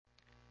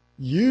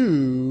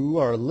You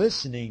are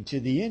listening to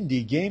the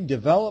Indie Game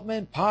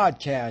Development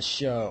Podcast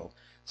Show,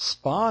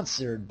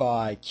 sponsored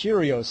by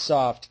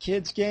Curiosoft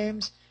Kids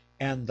Games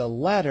and the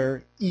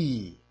letter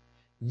E.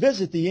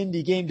 Visit the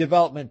Indie Game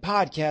Development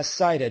Podcast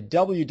site at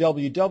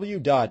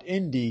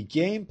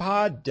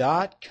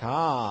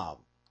www.indiegamepod.com.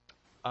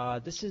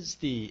 This is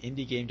the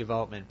Indie Game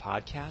Development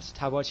Podcast.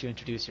 How about you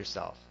introduce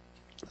yourself?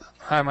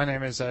 Hi, my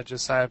name is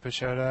Josiah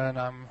Pashota, and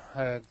I'm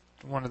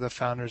one of the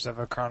founders of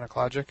Chronic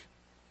Logic.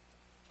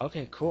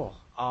 Okay, cool.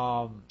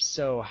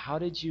 So how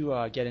did you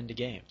get into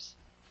games?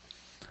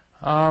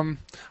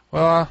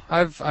 Well,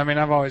 I've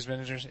always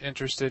been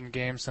interested in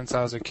games since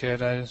I was a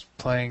kid. I was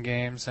playing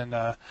games, and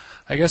I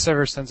guess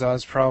ever since I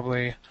was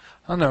probably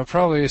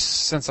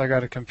since I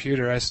got a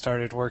computer, I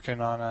started working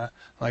on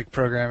like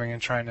programming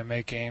and trying to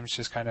make games,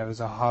 just kind of as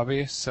a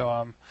hobby.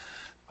 So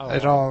so I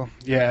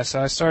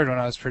started when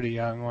I was pretty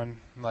young, when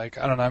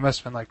I must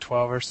have been like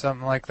 12 or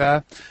something like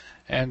that,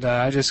 and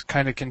I just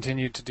kind of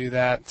continued to do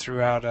that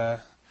throughout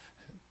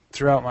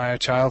my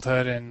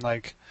childhood and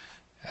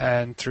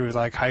through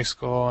high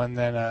school, and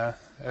then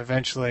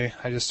eventually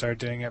I just started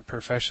doing it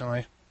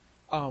professionally.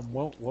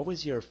 What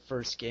was your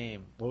first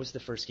game? What was the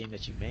first game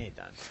that you made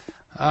then?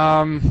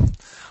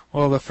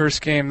 Well, the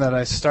first game that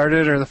I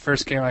started or the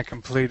first game I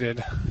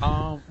completed?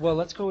 Well,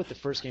 let's go with the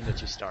first game that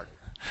you started.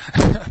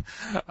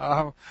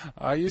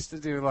 I used to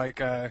do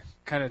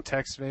kind of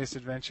text-based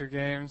adventure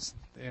games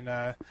in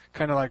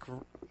kind of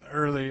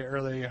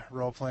early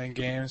role-playing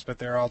games, but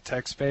they're all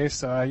text-based.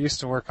 So I used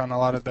to work on a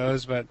lot of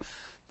those, but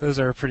those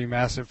are a pretty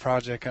massive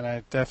project, and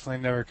I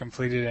definitely never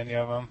completed any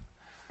of them.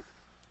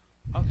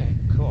 Okay,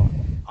 cool.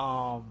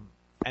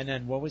 And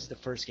then what was the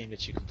first game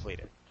that you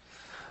completed?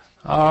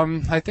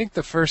 I think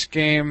the first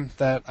game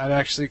that I'd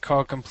actually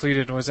call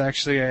completed was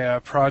actually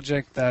a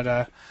project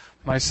that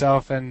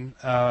myself and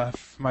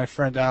my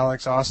friend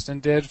Alex Austin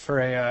did for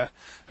a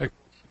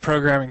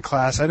programming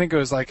class. I think it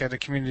was at a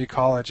community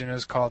college, and it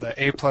was called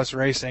A+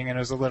 Racing, and it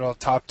was a little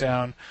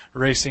top-down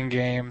racing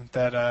game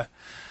that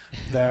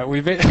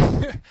we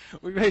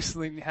we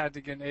basically had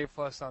to get an A+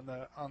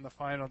 on the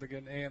final to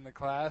get an A in the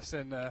class,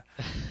 and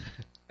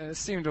it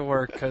seemed to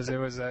work because it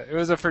was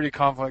a pretty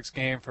complex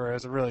game it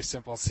was a really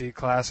simple C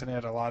class, and it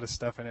had a lot of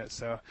stuff in it,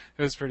 so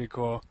it was pretty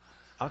cool.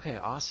 Okay,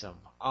 awesome.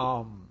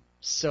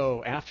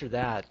 So after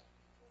that,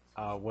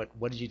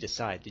 what did you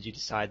decide? Did you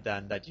decide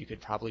then that you could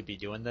probably be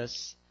doing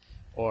this?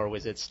 Or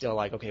was it still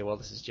okay, well,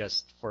 this is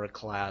just for a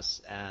class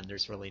and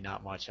there's really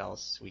not much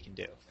else we can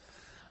do?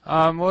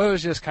 Well, it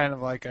was just kind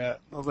of like a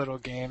little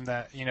game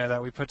that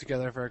that we put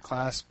together for a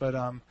class, but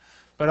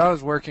I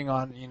was working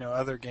on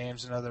other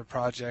games and other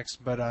projects,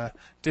 but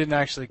didn't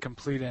actually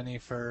complete any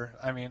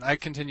I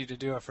continued to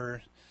do it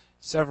for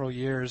several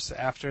years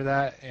after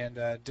that, and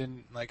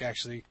didn't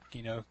actually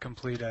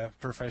complete a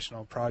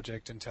professional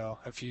project until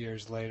a few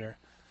years later.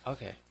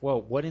 Okay.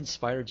 Well, what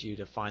inspired you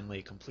to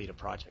finally complete a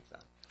project then?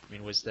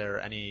 Was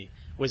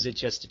it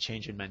just a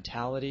change in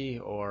mentality,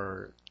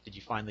 or did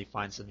you finally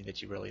find something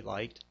that you really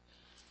liked?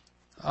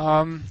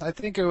 I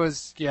think it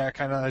was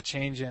kind of a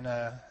change in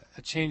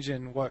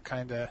what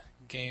kind of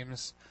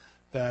games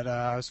that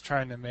I was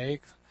trying to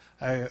make.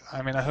 I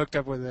hooked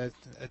up with a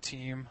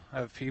team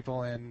of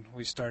people, and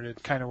we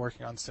started kind of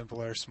working on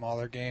simpler,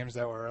 smaller games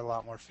that were a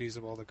lot more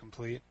feasible to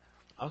complete.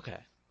 Okay.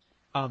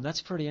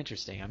 That's pretty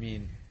interesting.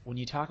 When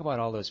you talk about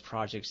all those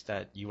projects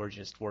that you were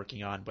just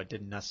working on but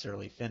didn't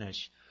necessarily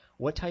finish,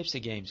 what types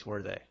of games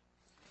were they?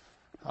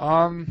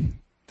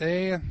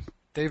 They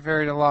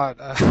varied a lot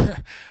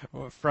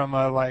from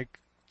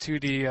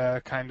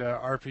 2D kind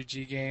of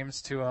RPG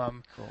games to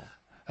Cool.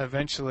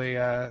 Eventually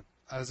I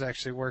was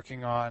actually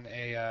working on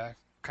a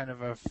kind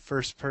of a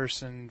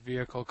first-person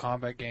vehicle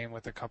combat game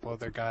with a couple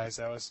other guys.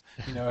 That was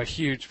a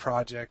huge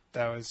project.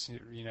 That was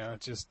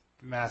just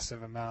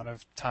massive amount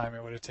of time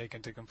it would have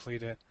taken to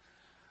complete it.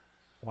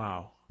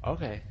 Wow.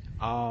 Okay.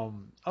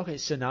 Okay.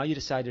 So now you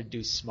decided to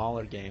do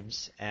smaller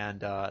games,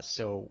 and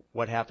so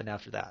what happened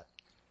after that?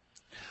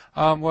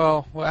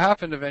 Well, what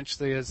happened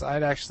eventually is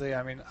I'd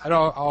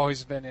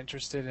always been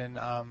interested in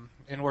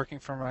working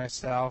for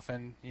myself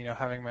and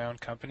having my own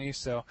company.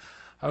 So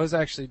I was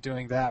actually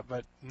doing that,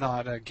 but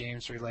not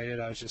games related.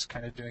 I was just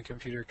kind of doing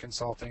computer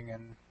consulting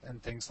and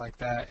things like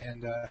that.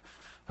 And a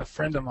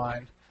friend of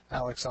mine,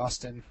 Alex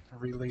Austin,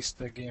 released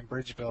the game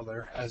Bridge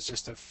Builder as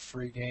just a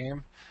free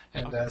game,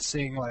 and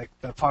seeing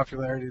the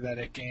popularity that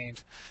it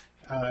gained,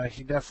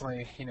 he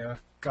definitely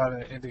got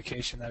an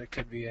indication that it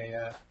could be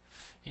a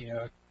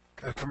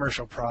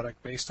commercial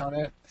product based on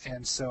it,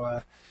 and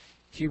so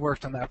he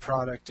worked on that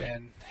product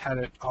and had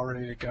it all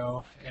ready to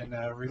go, and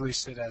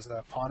released it as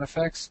a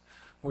Pontifex,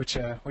 which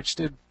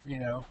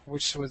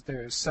was they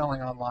were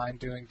selling online,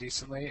 doing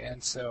decently,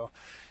 and so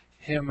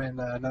him and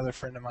another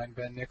friend of mine,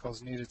 Ben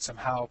Nichols, needed some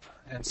help,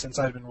 and since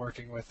I'd been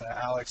working with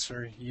Alex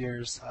for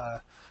years,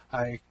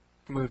 I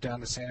moved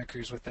down to Santa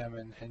Cruz with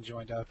them and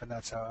joined up, and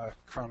that's how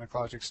Chronic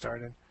Logic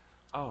started.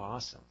 Oh,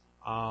 awesome.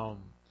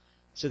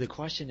 So the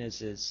question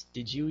is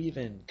did you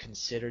even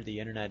consider the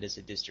internet as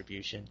a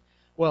distribution?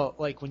 Well,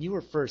 when you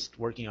were first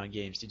working on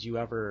games, did you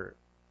ever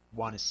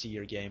want to see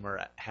your game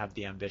or have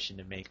the ambition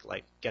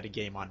to get a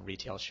game on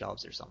retail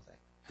shelves or something?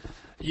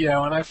 Yeah,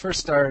 when I first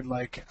started,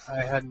 like,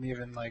 I hadn't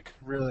even, like,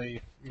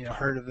 really,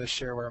 heard of the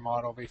shareware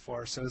model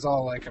before. So it was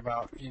all, like,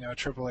 about,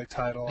 AAA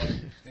title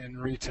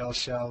and retail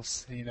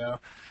shelves,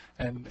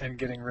 and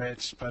getting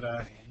rich.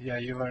 But, yeah,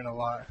 you learn a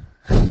lot.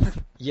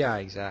 Yeah,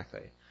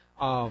 exactly.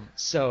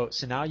 So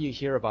now you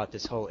hear about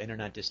this whole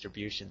internet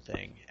distribution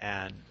thing,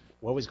 and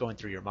what was going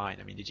through your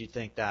mind? I mean, did you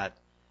think that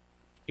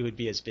it would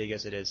be as big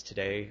as it is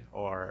today,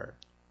 or?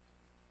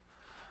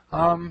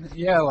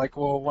 Yeah, like,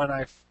 well, when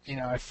I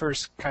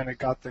first kind of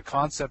got the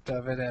concept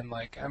of it, and,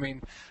 like, I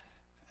mean,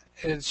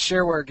 it's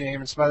shareware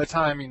games. By the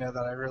time that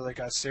I really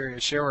got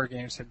serious, shareware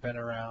games had been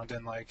around,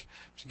 and like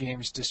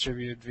games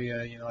distributed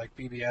via like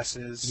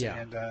BBSs, Yeah.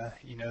 and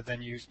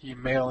then you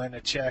mail in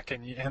a check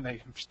and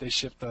they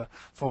ship the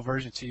full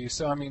version to you.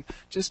 So I mean,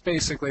 just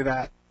basically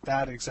that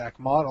exact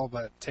model,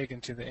 but taken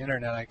to the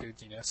internet, I could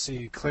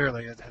see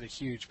clearly it had a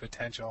huge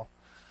potential.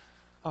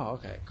 Oh,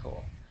 okay,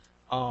 cool.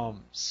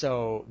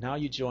 So now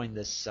you joined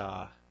this.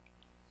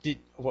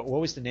 What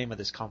was the name of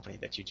this company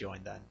that you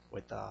joined then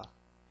with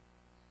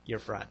your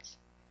friends?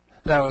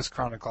 That was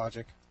Chronic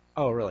Logic.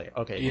 Oh, really?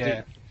 Okay.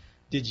 Yeah.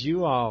 Did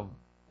you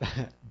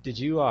did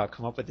you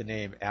come up with the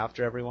name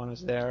after everyone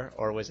was there,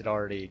 or was it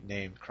already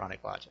named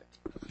Chronic Logic?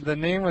 The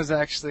name was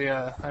actually,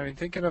 I mean,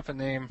 thinking up a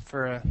name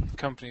for a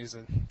company is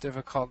a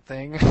difficult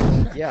thing.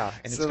 Yeah,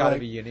 and So, it's got to like,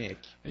 be unique.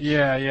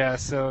 Yeah.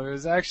 So it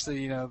was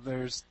actually,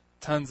 there's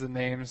tons of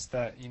names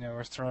that,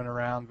 were thrown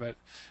around, but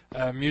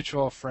a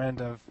mutual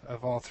friend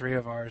of all three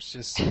of ours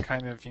just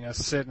kind of,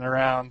 sitting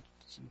around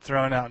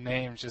throwing out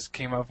names, just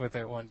came up with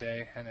it one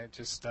day, and it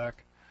just stuck.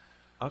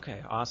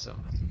 Okay,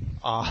 awesome.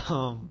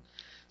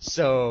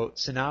 So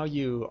now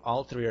you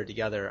all three are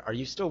together. Are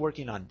you still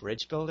working on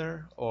Bridge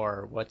Builder,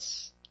 or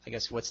what's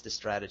the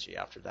strategy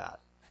after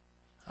that?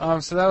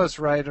 So that was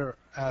right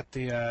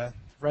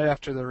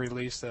after the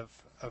release of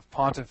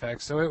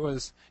Pontifex. So it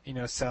was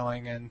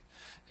selling, and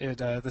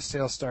the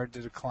sales started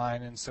to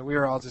decline, and so we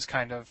were all just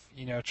kind of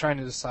trying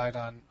to decide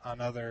on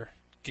other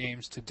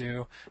games to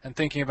do and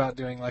thinking about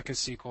doing like a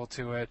sequel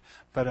to it,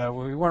 but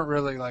we weren't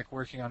really like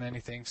working on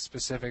anything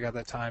specific at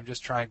the time,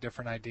 just trying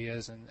different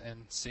ideas and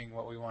seeing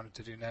what we wanted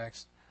to do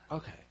next.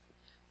 Okay.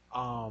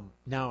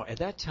 Now, at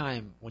that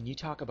time, when you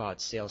talk about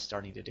sales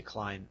starting to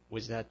decline,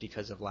 was that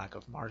because of lack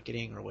of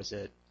marketing, or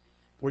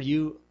were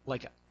you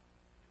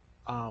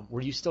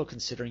were you still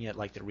considering it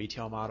like the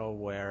retail model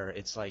where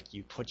it's like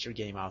you put your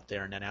game out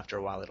there and then after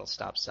a while it'll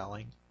stop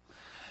selling?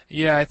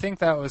 Yeah, I think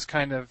that was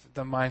kind of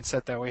the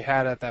mindset that we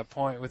had at that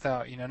point,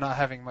 without not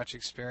having much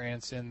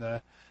experience in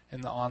the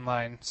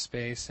online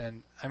space.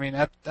 And I mean,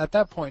 at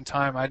that point in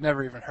time, I'd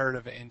never even heard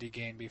of an indie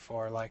game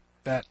before. Like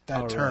that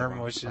Oh, really? term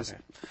Wow. was just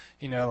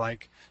Okay.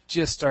 like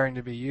just starting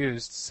to be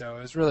used. So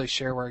it was really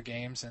shareware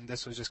games, and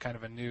this was just kind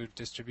of a new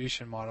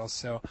distribution model.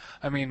 So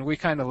I mean, we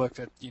kind of looked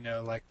at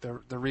like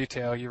the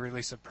retail. You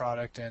release a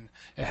product and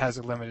it has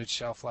a limited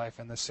shelf life,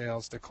 and the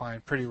sales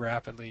decline pretty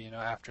rapidly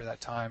after that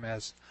time,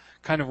 as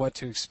kind of what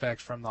to expect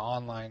from the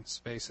online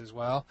space as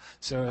well.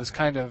 So it was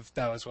kind of,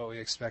 that was what we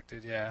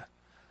expected. Yeah.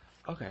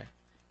 Okay.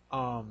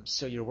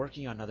 So you're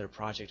working on other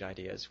project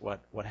ideas.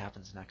 What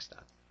happens next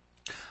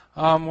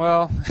then?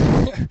 Well,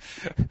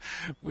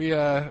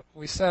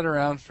 we sat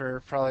around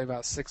for probably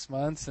about 6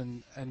 months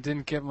and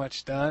didn't get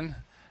much done.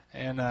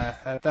 And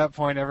at that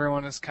point,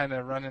 everyone was kind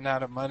of running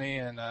out of money,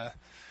 and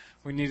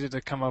we needed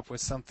to come up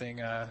with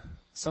something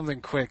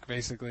quick,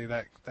 basically,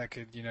 that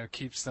could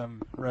keep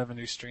some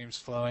revenue streams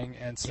flowing.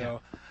 And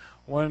so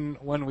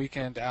one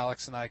weekend,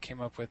 Alex and I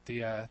came up with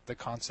the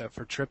concept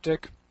for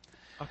Triptych.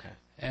 Okay.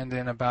 And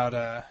in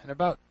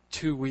about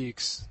 2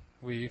 weeks,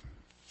 we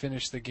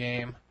finished the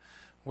game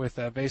with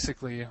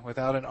basically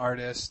without an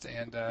artist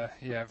and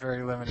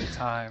very limited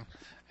time,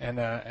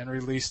 and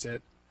released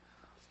it.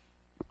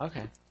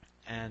 Okay.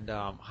 And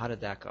how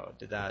did that go?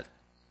 Did that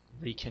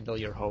rekindle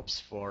your hopes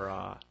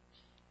for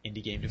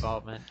indie game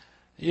development?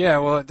 Yeah,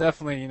 well, it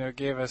definitely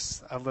gave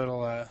us a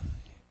little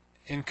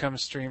income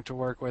stream to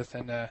work with,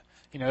 and it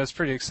was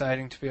pretty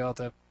exciting to be able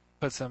to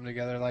put something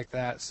together like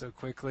that so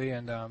quickly,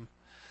 and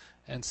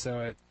so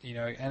it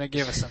and it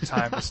gave us some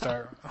time to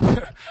start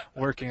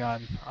working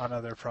on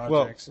other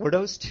projects. Well, were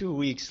those 2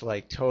 weeks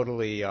like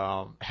totally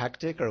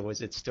hectic, or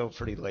was it still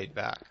pretty laid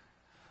back?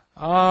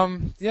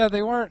 Yeah,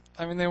 they weren't.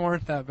 I mean, they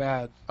weren't that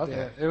bad.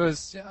 Okay. It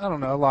was, I don't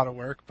know, a lot of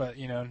work, but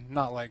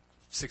not like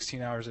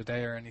 16 hours a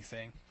day or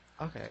anything.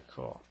 Okay,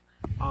 cool.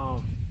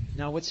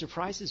 Now what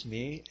surprises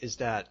me is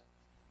that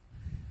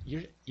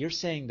you're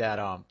saying that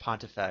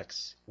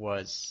Pontifex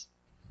was,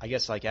 I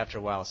guess, like after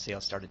a while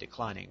sales started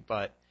declining,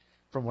 but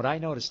from what I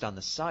noticed on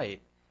the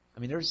site, I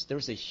mean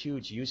there's a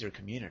huge user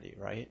community,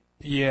 right?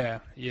 Yeah,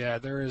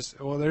 there is.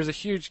 Well, there's a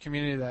huge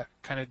community that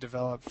kind of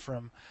developed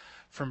from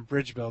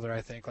Bridge Builder,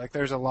 I think. Like,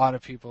 there's a lot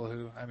of people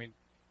who, I mean,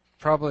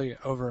 probably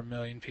over 1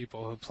 million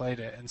people who played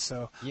it, and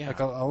so Yeah. like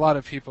a lot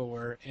of people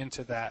were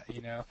into that,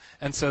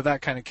 and so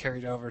that kind of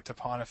carried over to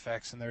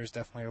Pontifex, and there's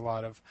definitely a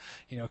lot of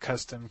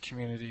custom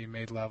community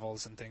made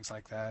levels and things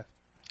like that.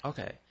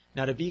 Okay.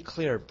 Now, to be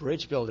clear,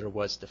 Bridge Builder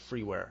was the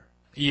freeware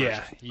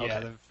Yeah, version. yeah, Okay.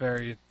 the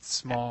very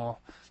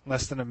small,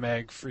 less than a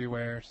meg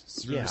freeware.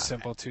 It's really Yeah.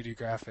 simple 2D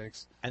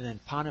graphics. And then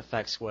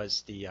Pontifex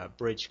was the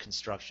bridge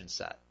construction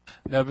set.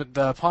 No, but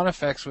the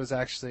Pontifex was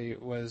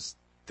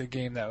the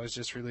game that was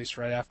just released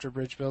right after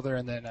Bridge Builder,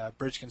 and then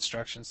Bridge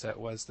Construction Set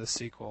was the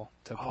sequel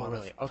to Oh,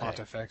 really? Okay.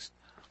 Pontifex.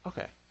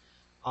 Okay.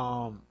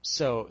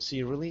 So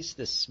you released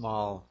this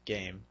small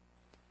game,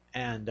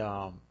 and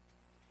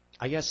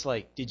I guess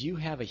like, did you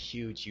have a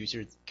huge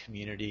user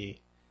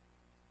community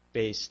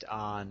based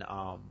on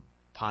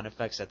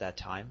Pontifex at that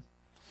time?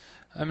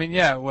 I mean,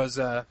 yeah, it was.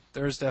 There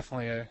was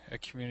definitely a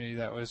community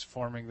that was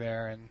forming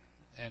there,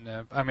 and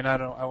I mean,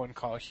 I wouldn't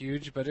call it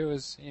huge, but it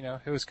was,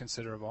 it was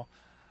considerable.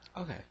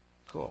 Okay,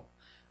 cool.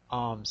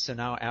 So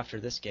now after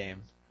this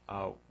game,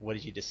 what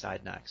did you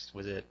decide next?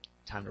 Was it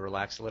time to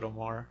relax a little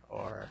more,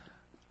 or?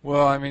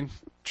 Well, I mean,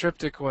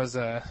 Triptych was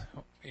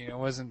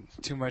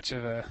wasn't too much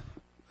of a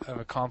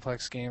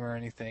complex game or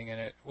anything, and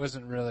it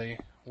wasn't really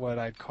what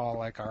I'd call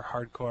like our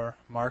hardcore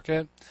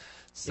market.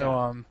 So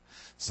Yeah.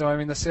 so I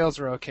mean the sales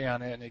were okay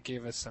on it, and it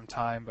gave us some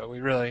time, but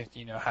we really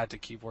had to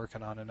keep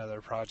working on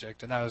another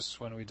project, and that was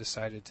when we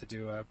decided to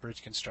do a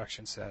bridge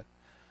construction set.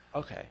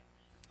 Okay.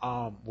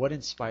 What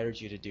inspired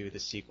you to do the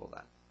sequel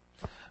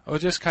then? Well,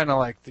 just kind of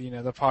like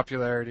the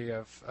popularity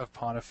of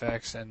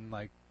Pontifex, and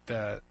like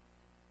the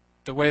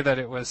way that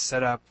it was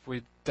set up,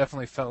 we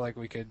definitely felt like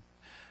we could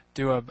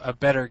do a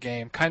better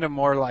game, kind of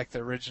more like the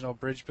original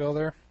Bridge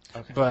Builder,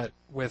 Okay. but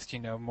with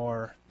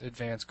more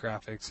advanced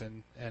graphics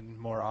and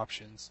more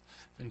options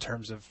in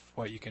terms of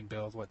what you can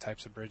build, what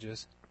types of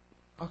bridges.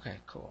 Okay,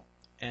 cool.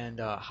 And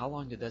how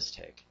long did this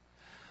take?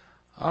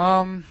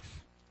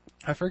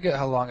 I forget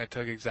how long it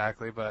took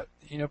exactly, but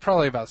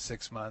probably about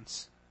 6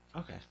 months.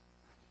 Okay,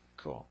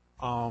 cool.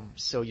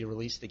 So you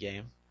released the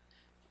game.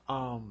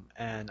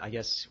 And I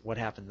guess what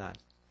happened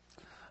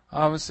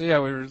then? So yeah,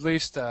 we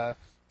released a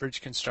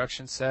bridge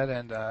construction set,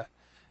 and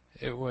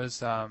it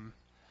was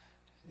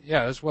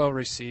yeah, it was well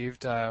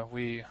received.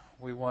 We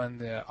won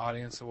the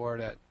audience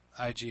award at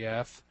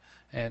IGF,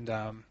 and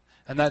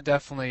that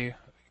definitely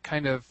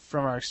kind of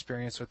from our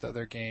experience with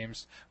other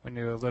games, we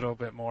knew a little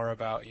bit more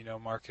about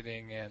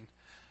marketing and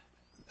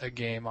a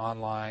game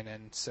online,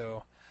 and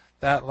so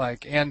that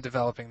and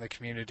developing the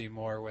community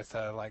more with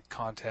like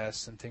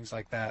contests and things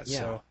like that.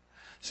 Yeah.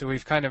 So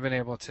we've kind of been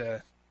able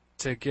to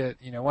get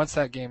once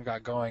that game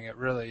got going, it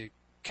really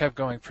kept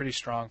going pretty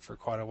strong for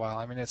quite a while.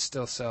 I mean, it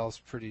still sells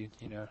pretty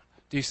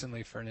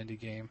decently for an indie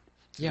game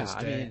to Yeah, this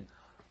I day. mean,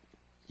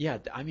 yeah,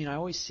 I mean, I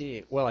always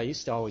see, well, I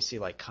used to always see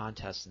like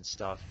contests and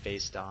stuff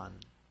based on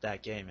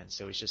that game, and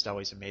so it's just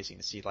always amazing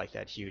to see like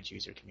that huge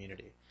user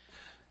community.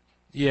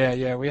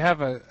 Yeah, we have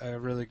a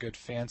really good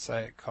fan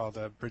site called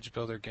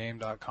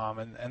bridgebuildergame.com,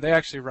 and they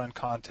actually run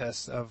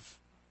contests of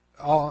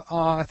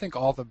I think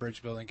all the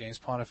bridge building games,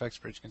 Pontifex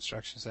Bridge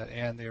Construction Set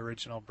and the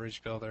original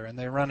Bridge Builder, and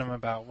they run them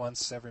about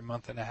once every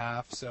month and a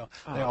half, so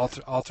they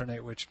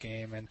alternate which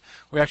game. And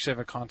we actually have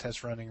a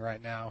contest running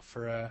right now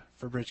for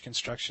Bridge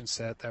Construction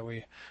Set that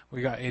we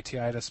got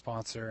ATI to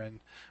sponsor,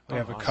 and we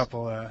have Awesome.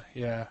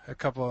 a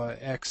couple of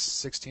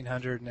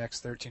X1600 and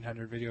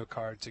X1300 video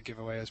cards to give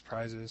away as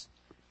prizes.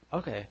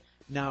 Okay.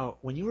 Now,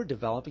 when you were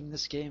developing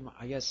this game,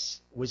 I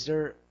guess, was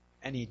there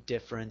any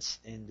difference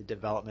in the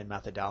development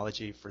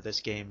methodology for this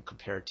game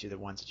compared to the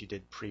ones that you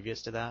did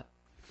previous to that?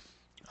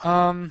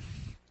 Um,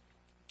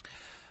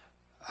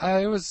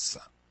 I was,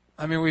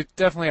 I mean, we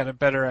definitely had a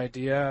better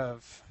idea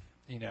of,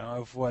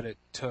 of what it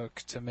took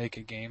to make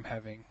a game,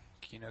 having,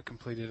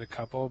 completed a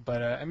couple.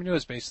 But I mean, it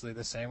was basically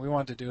the same. We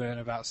wanted to do it in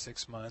about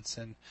 6 months,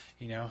 and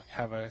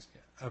have a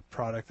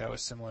product that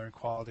was similar in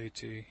quality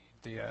to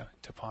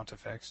to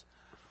Pontifex.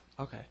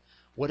 Okay.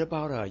 What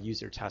about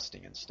user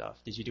testing and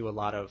stuff? Did you do a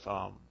lot of,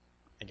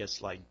 I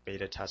guess, like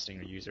beta testing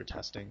or user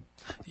testing?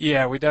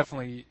 Yeah, we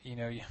definitely,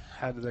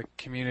 had the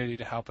community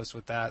to help us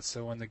with that.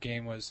 So when the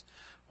game was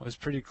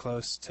pretty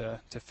close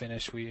to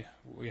finish, we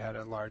had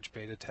a large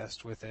beta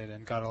test with it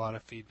and got a lot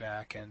of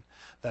feedback, and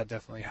that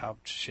definitely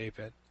helped shape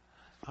it.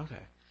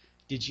 Okay.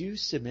 Did you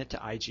submit to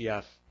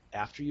IGF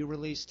after you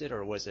released it,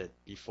 or was it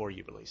before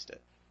you released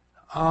it?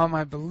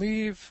 I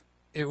believe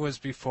it was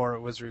before it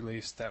was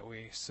released that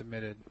we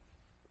submitted.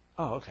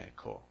 Oh, okay,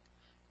 cool.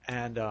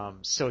 And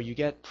so you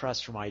get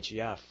press from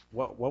IGF.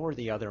 What were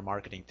the other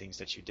marketing things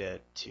that you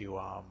did to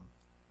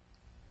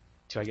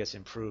I guess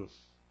improve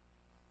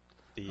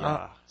the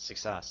Uh,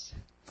 success?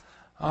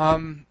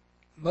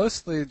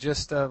 Mostly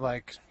just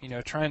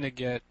trying to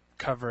get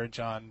coverage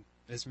on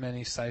as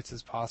many sites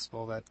as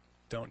possible that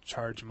don't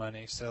charge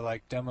money. So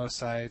like demo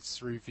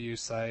sites, review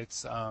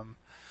sites,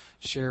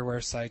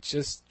 shareware sites,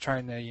 just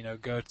trying to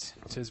go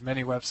to as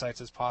many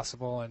websites as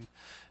possible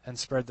and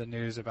spread the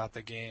news about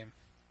the game.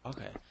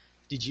 Okay.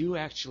 Did you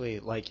actually,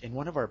 like in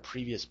one of our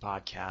previous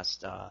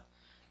podcasts,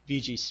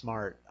 VG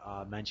Smart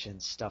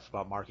mentioned stuff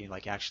about marketing,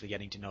 like actually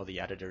getting to know the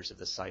editors of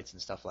the sites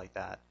and stuff like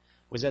that.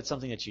 Was that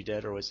something that you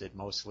did, or was it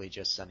mostly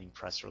just sending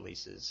press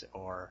releases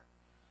or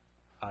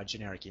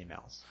generic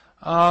emails?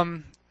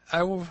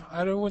 I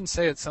wouldn't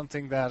say it's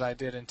something that I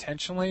did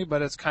intentionally,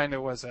 but it's kind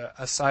of was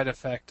a side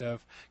effect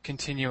of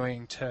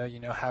continuing to,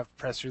 have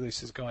press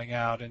releases going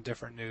out and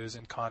different news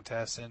and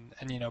contests and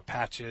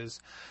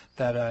patches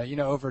that,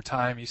 over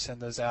time you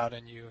send those out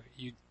and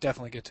you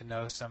definitely get to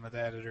know some of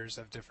the editors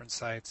of different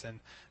sites, and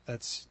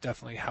that's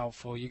definitely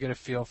helpful. You get a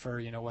feel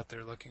for, what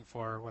they're looking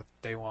for, what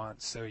they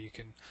want, so you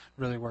can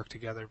really work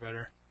together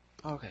better.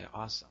 Okay,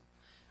 awesome.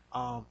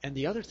 And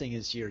the other thing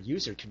is your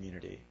user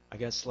community. I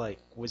guess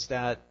was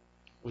that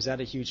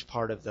a huge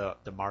part of the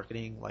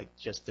marketing, like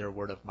just their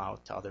word of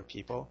mouth to other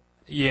people?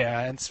 Yeah,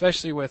 and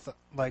especially with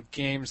like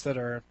games that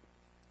are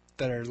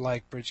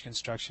like Bridge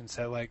Construction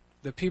Set, like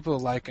the people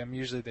who like them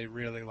usually they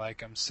really like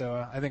them.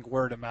 So I think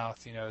word of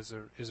mouth,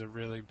 is a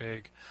really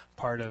big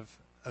part of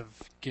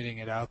getting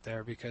it out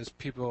there, because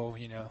people,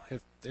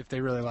 if they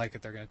really like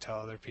it, they're going to tell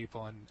other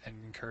people and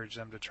encourage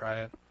them to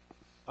try it.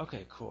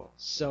 Okay, cool.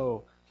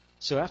 So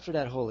after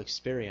that whole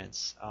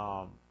experience,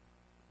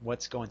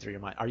 what's going through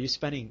your mind? Are you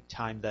spending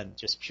time then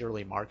just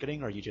purely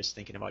marketing, or are you just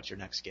thinking about your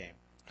next game?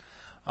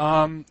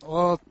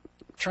 Well,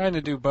 trying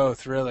to do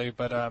both really,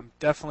 but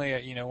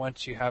definitely,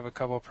 once you have a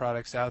couple of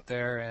products out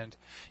there and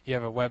you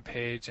have a web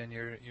page and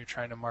you're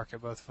trying to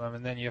market both of them,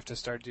 and then you have to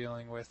start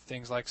dealing with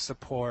things like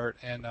support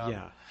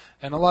Yeah.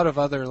 and a lot of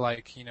other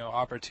like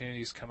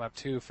opportunities come up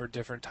too for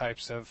different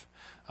types of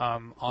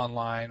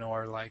online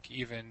or like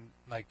even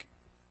like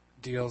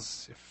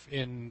deals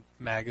in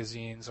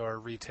magazines or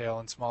retail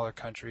in smaller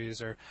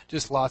countries, or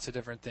just lots of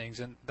different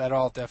things, and that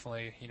all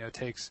definitely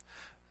takes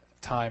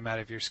time out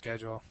of your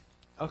schedule.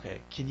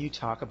 Okay. Can you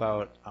talk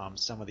about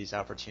some of these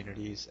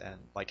opportunities and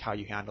like how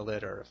you handled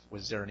it, or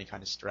was there any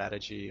kind of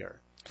strategy or?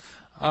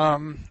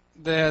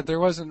 There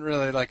wasn't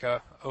really like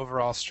a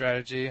overall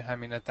strategy. I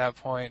mean, at that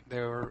point,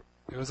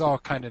 it was all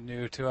kind of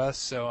new to us,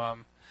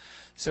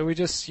 so we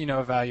just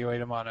evaluate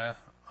them on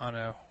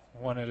a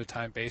one at a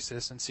time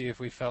basis and see if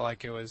we felt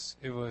like it was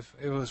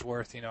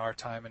worth our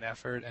time and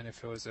effort, and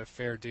if it was a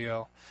fair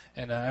deal.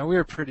 And we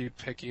were pretty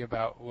picky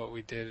about what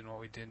we did and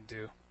what we didn't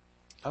do.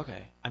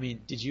 Okay. I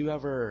mean, did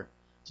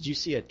you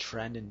see a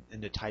trend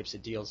in the types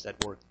of deals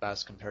that worked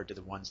best compared to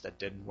the ones that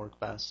didn't work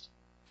best?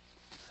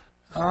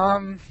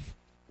 Um,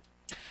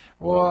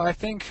 well, I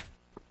think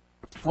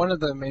one of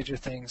the major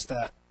things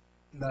that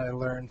I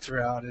learned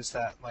throughout is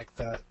that like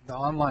the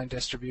online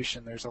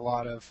distribution, there's a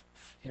lot of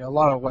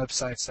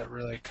websites that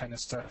really kind of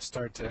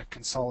start to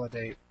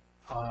consolidate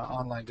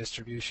online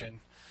distribution,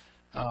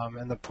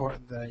 and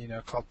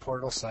the called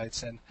portal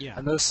sites, and Yeah.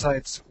 and those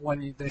sites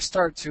when they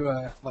start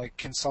to like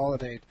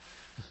consolidate,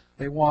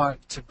 they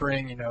want to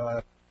bring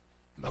a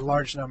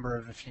large number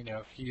of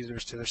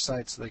users to their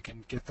site so they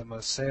can get the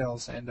most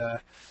sales, and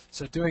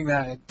so doing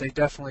that, they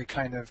definitely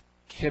kind of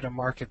hit a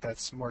market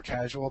that's more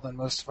casual than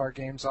most of our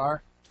games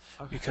are,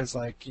 Okay. because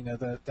like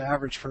the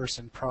average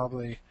person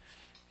probably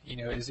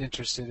is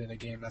interested in a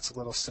game that's a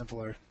little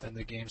simpler than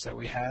the games that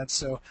we had.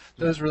 So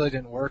those really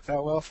didn't work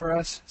that well for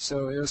us.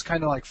 So it was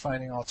kind of like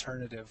finding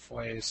alternative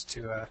ways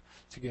to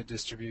get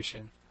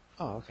distribution.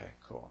 Oh, okay,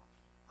 cool.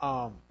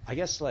 I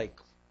guess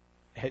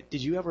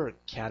did you ever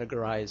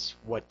categorize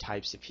what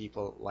types of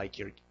people like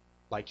your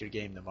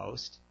game the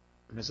most?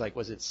 It was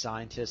was it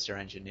scientists or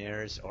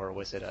engineers, or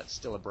was it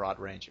still a broad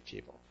range of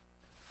people?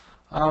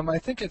 I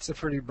think it's a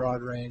pretty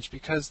broad range,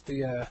 because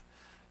the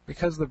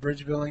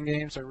bridge building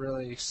games are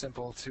really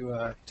simple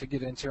to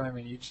get into. I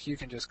mean, you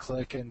can just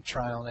click and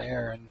trial and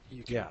error, and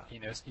you can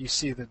Yeah. you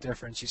see the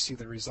difference, you see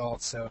the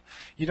results. So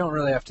you don't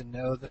really have to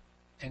know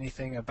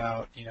anything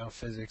about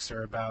physics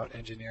or about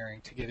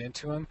engineering to get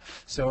into them.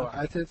 So Okay.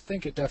 I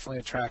think it definitely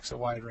attracts a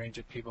wide range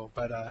of people.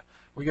 But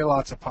we get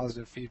lots of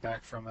positive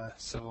feedback from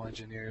civil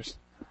engineers.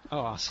 Oh,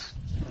 awesome.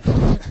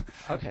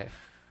 Okay.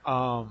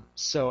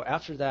 So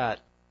after that,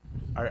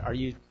 are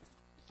you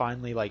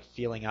finally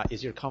feeling out?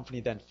 Is your company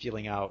then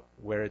feeling out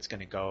where it's going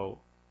to go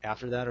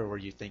after that, or were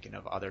you thinking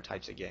of other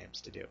types of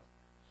games to do?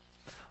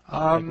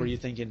 Were you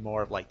thinking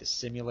more of the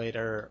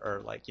simulator,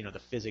 or the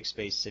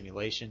physics-based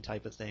simulation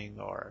type of thing,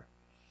 or?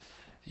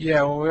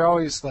 Yeah, well, we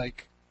always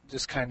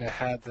just kind of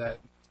had that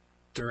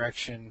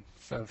direction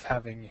of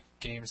having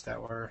games that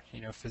were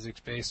physics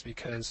based,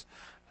 because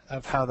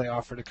of how they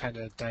offered a kind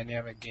of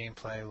dynamic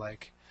gameplay,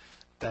 like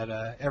that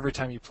every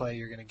time you play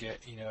you're going to get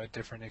a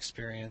different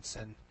experience,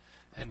 and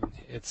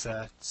it's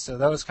so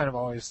that was kind of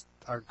always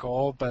our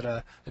goal.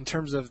 But in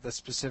terms of the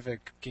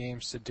specific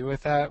games to do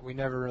with that, we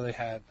never really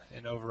had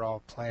an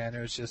overall plan.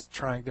 It was just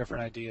trying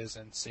different ideas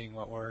and seeing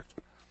what worked.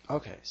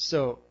 Okay,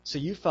 so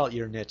you felt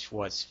your niche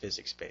was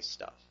physics-based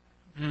stuff.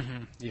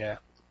 Yeah.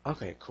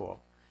 Okay, cool.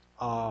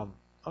 Um,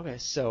 okay,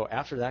 so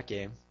after that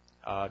game,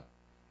 uh,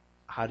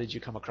 how did you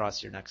come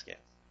across your next game?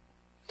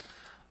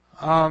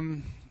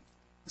 Um,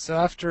 so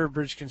after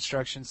Bridge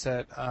Construction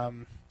Set,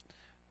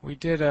 we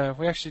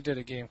actually did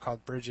a game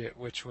called Bridget,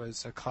 which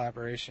was a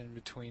collaboration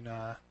between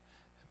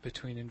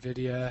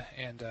NVIDIA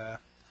and a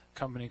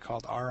company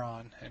called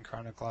Aron and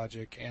Chronic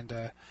Logic,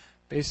 and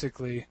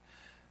basically,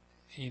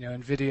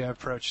 NVIDIA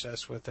approached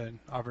us with an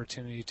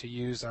opportunity to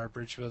use our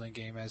bridge building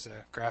game as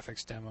a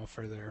graphics demo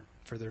for their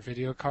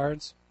video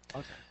cards.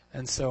 Okay.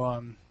 And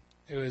so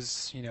it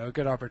was, a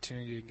good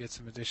opportunity to get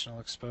some additional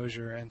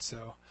exposure. And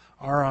so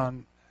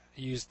Auron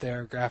used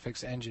their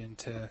graphics engine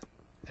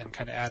and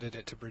kind of added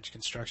it to Bridge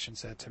Construction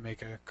Set to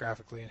make a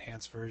graphically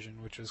enhanced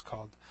version, which was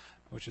called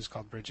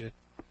Bridget.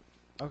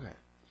 Okay.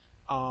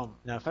 Now,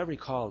 if I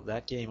recall,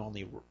 that game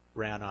only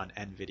ran on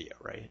NVIDIA,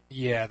 right?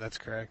 Yeah, that's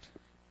correct.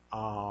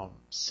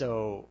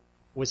 So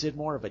was it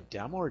more of a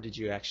demo, or did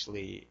you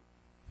actually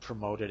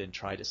promote it and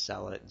try to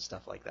sell it and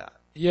stuff like that?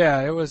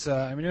 Yeah, it was.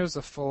 It was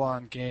a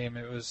full-on game.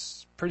 It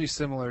was pretty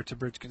similar to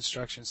Bridge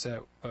Construction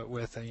Set, but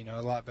with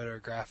a lot better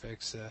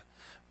graphics,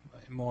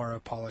 more a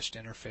polished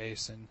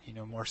interface, and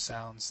more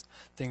sounds,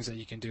 things that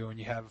you can do when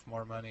you have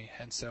more money.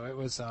 And so it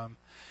was.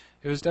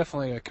 It was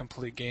definitely a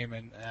complete game,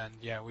 and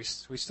yeah, we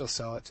still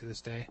sell it to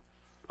this day.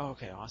 Oh,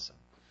 okay, awesome.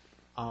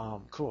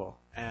 Cool.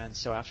 And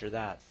so after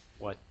that,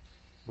 what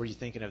were you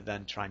thinking of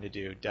then, trying to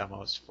do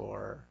demos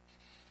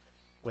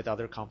with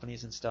other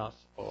companies and stuff,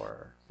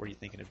 or were you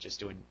thinking of just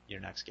doing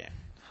your next game?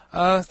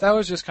 That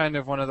was just kind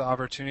of one of the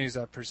opportunities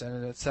that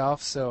presented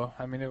itself. So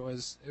I mean, it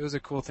was a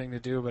cool thing to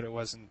do, but it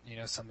wasn't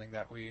something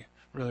that we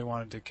really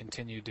wanted to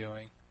continue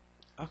doing.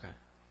 Okay.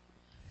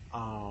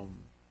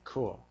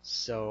 Cool.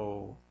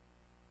 So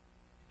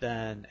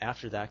then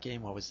after that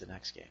game, what was the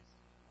next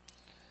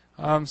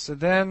game? So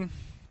then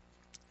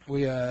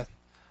we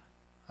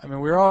we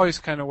were always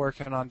kind of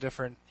working on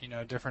different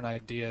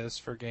ideas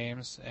for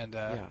games, and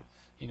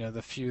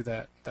the few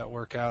that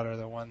work out are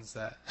the ones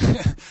that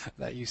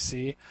that you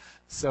see.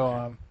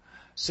 So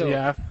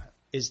yeah.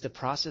 Is the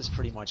process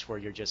pretty much where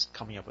you're just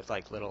coming up with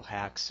like little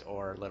hacks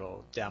or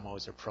little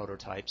demos or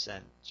prototypes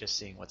and just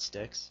seeing what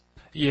sticks?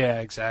 Yeah,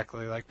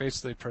 exactly. Like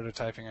basically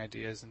prototyping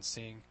ideas and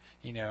seeing,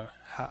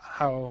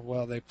 how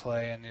well they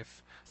play, and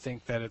if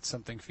think that it's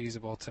something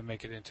feasible to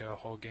make it into a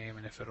whole game,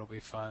 and if it'll be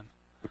fun.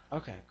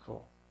 Okay,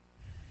 cool.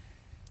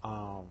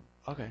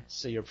 Okay,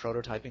 so you're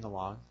prototyping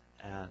along,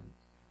 and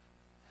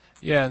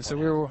yeah, and so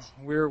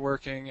we were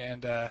working,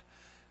 and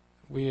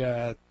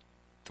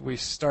we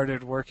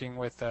started working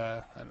with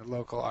a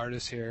local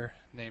artist here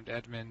named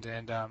Edmund,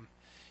 and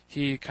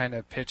he kind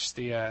of pitched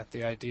the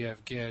idea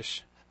of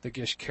Gish, the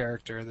Gish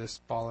character, this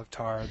ball of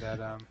tar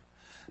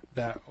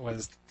that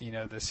was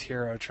this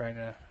hero trying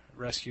to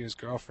rescue his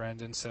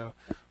girlfriend. And so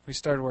we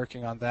started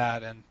working on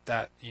that, and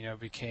that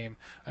became.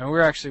 I mean, we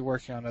were actually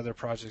working on other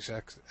projects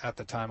at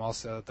the time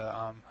also.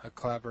 A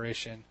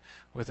collaboration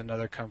with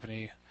another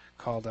company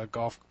called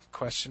Golf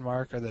Question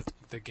Mark, or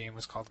the game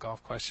was called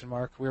Golf Question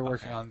Mark. We were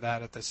working on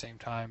that at the same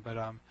time, but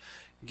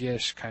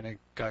Gish kind of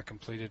got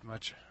completed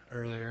much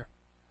earlier.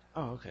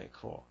 Oh, okay,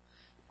 cool.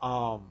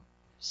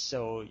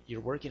 So you're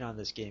working on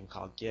this game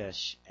called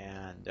Gish,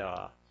 and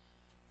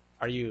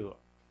are you,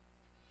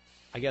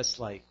 I guess,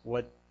 like,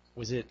 what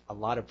was it? A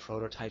lot of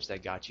prototypes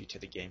that got you to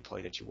the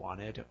gameplay that you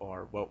wanted,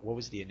 or what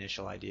was the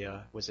initial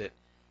idea? Was it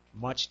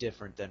much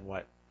different than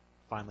what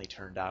finally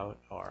turned out,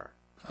 or?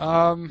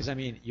 Because I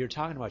mean, you're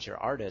talking about your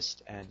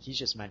artist, and he's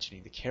just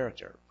mentioning the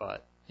character,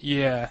 but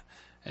yeah,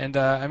 and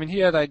I mean, he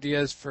had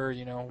ideas for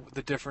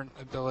the different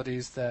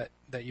abilities that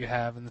you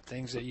have and the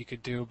things that you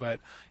could do, but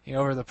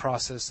over the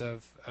process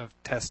of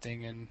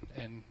testing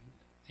and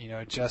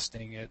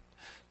adjusting, it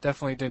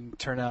definitely didn't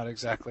turn out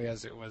exactly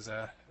as it was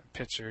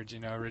pictured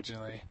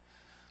originally.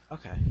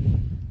 Okay.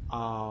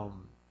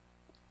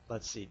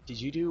 Let's see.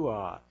 Did you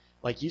do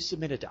like, you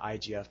submitted to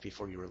IGF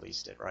before you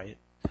released it, right?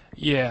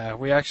 Yeah,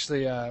 we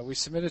actually we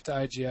submitted to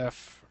IGF,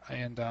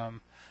 and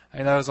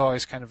that was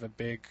always kind of a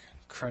big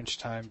crunch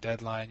time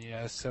deadline.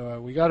 Yeah, so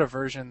we got a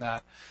version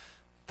that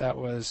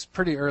was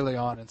pretty early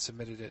on and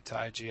submitted it to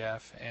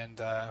IGF,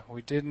 and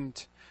we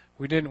didn't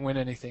win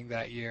anything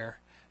that year,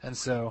 and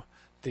so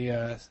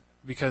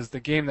because the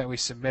game that we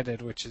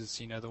submitted, which is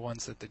the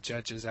ones that the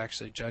judges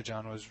actually judge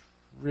on, was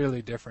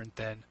really different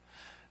than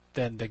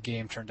the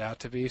game turned out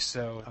to be.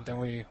 So then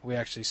we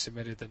actually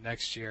submitted the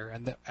next year,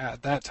 and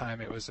at that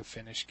time it was a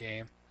finished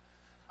game.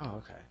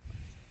 Oh, okay.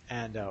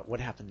 And what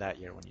happened that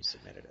year when you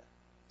submitted it?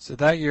 So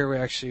that year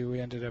we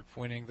ended up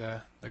winning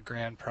the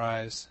grand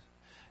prize,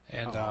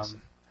 and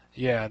awesome.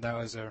 Yeah, that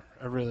was a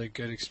really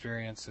good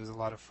experience. It was a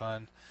lot of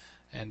fun,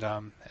 and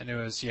it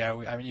was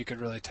I mean, you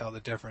could really tell the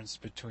difference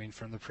between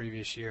from the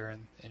previous year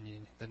and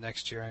the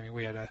next year. I mean,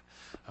 we had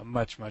a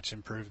much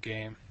improved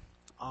game.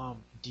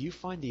 Do you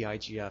find the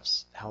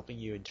IGFs helping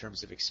you in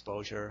terms of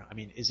exposure? I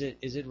mean, is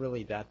it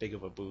really that big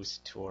of a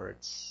boost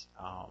towards,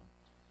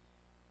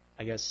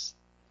 I guess,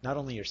 not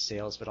only your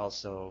sales but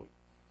also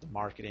the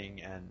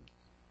marketing and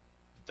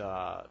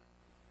the,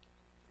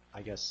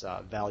 I guess,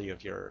 value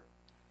of your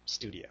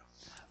studio?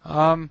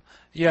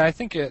 Yeah, I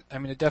think it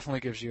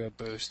definitely gives you a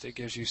boost. It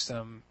gives you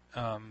some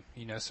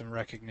some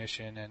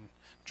recognition and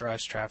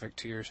drives traffic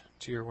to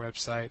your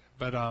website.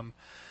 But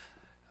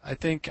I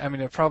think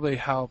it probably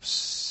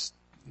helps.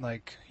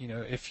 Like,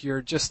 if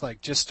you're just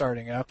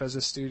starting up as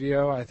a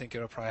studio, I think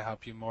it'll probably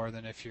help you more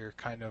than if you're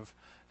kind of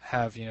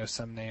have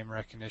some name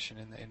recognition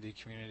in the indie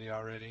community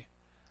already.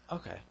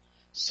 Okay,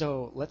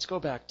 so let's go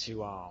back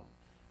to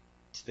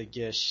the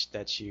Gish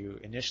that you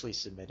initially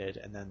submitted,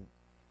 and then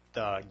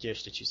the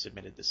Gish that you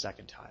submitted the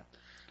second time.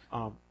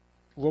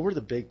 What were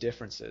the big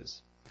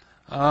differences?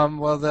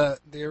 Well,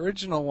 the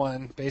original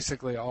one,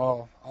 basically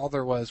all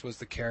there was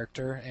the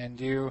character, and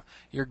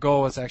your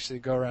goal was actually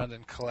to go around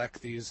and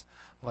collect these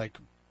like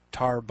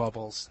tar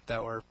bubbles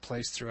that were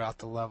placed throughout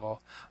the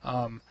level.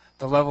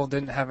 The level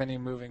didn't have any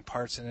moving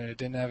parts in it. It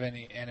didn't have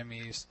any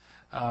enemies.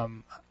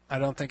 I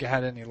don't think it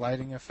had any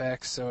lighting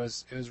effects, so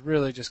it was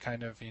really just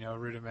kind of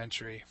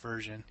rudimentary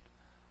version.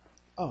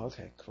 Oh,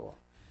 okay, cool.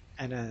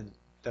 And then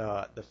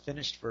the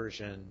finished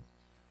version,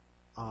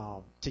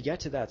 to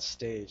get to that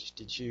stage,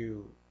 did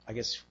you, I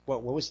guess,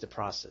 what was the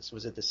process?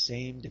 Was it the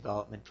same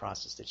development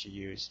process that you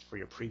used for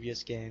your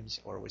previous games,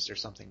 or was there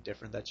something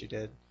different that you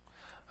did?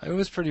 It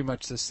was pretty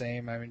much the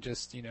same. I mean,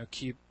 just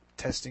keep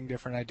testing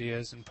different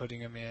ideas and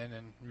putting them in,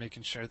 and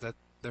making sure that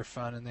they're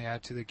fun and they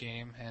add to the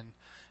game, and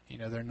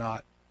they're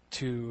not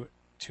too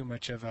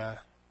much of a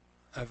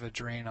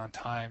drain on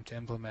time to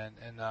implement,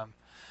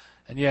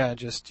 and yeah,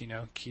 just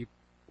keep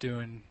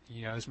doing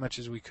as much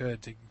as we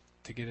could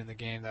to get in the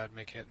game that would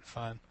make it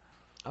fun.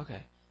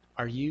 Okay.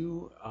 Are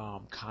you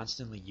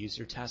constantly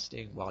user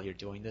testing while you're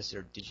doing this,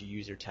 or did you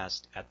user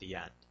test at the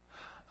end?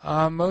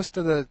 Most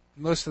of the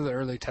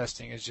early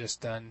testing is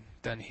just done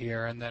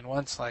here, and then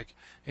once like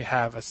we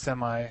have a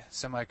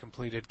semi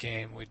completed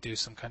game, we do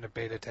some kind of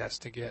beta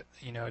test to get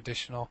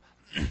additional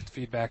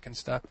feedback and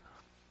stuff.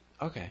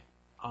 Okay.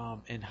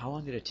 And how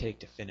long did it take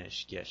to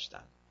finish Gish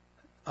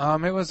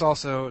then? It was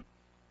also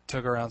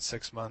took around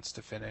 6 months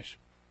to finish.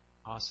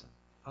 Awesome.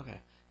 Okay.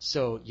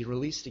 So you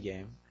released the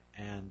game,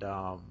 and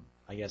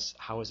I guess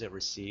how was it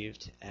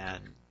received,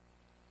 and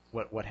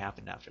what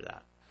happened after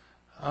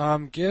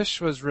that? Gish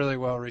was really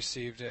well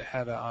received. It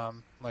had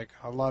like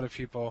a lot of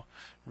people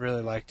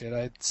really liked it.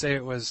 I'd say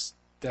it was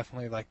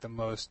definitely like the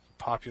most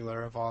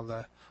popular of all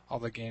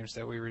the games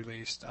that we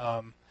released.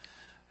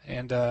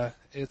 And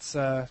it's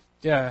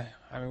yeah,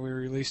 I mean we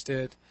released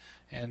it,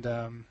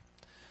 and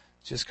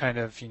just kind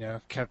of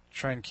kept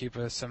trying to keep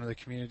some of the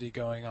community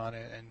going on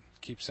it and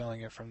keep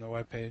selling it from the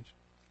webpage.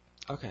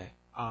 Okay.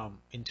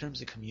 In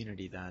terms of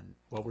community, then,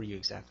 what were you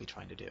exactly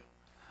trying to do?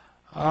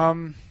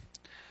 Um,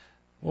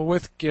 well,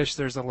 with Gish,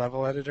 there's a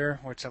level editor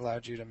which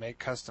allowed you to make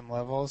custom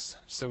levels.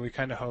 So we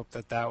kind of hoped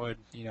that would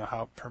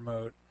help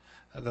promote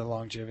the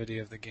longevity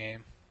of the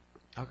game.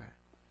 Okay.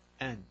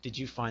 And did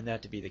you find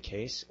that to be the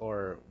case,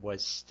 or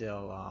was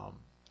still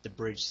the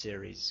Bridge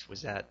series,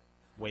 was that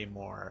way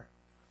more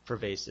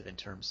pervasive in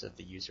terms of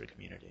the user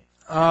community?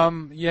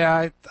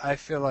 Yeah, I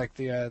feel like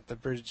the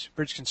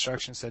bridge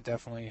construction set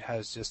definitely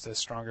has just a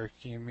stronger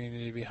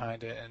community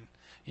behind it, and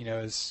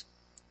is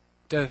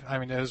I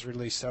mean it was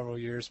released several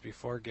years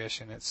before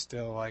Gish, and it's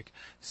still like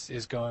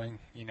is going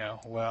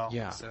well.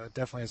 Yeah. So it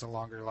definitely has a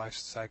longer life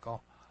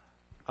cycle.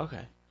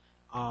 Okay.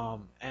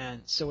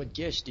 And so with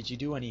Gish, did you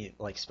do any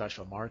like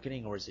special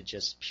marketing, or is it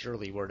just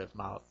purely word of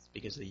mouth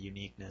because of the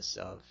uniqueness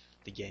of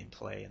the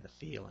gameplay and the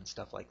feel and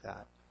stuff like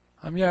that?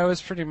 Yeah, it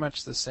was pretty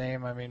much the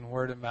same. I mean,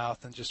 word of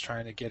mouth and just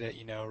trying to get it,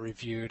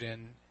 reviewed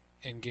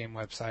in game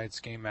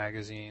websites, game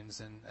magazines,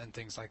 and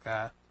things like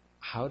that.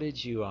 How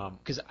did you?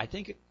 Because I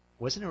think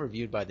wasn't it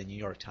reviewed by the New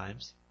York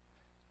Times?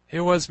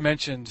 It was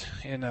mentioned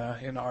in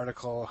an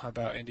article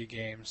about indie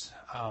games,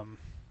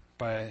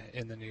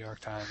 in the New York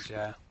Times.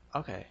 Yeah.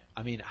 Okay.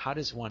 I mean, how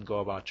does one go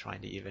about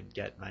trying to even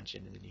get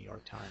mentioned in the New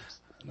York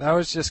Times? That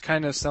was just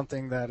kind of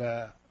something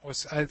that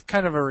was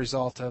kind of a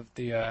result of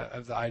the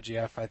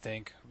IGF, I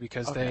think,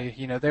 because Okay.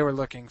 they were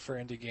looking for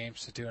indie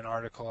games to do an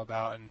article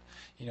about, and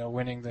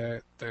winning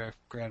the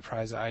grand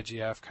prize at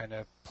IGF kind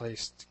of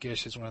placed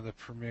Gish as one of the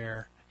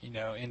premier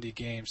indie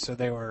games, so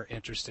they were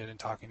interested in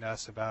talking to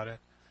us about it.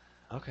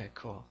 Okay,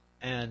 cool.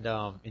 And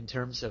in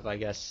terms of, I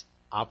guess,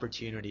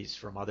 opportunities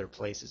from other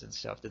places and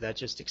stuff, did that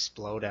just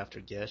explode after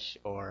Gish,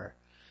 or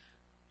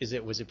was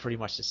it pretty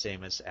much the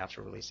same as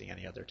after releasing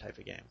any other type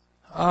of game?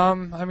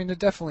 I mean, it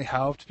definitely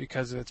helped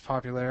because of its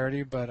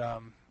popularity, but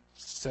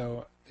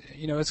so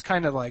it's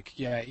kind of like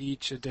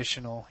each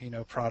additional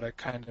product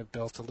kind of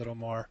built a little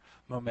more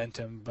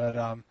momentum,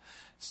 but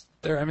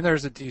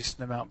there's a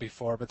decent amount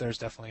before, but there's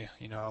definitely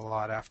a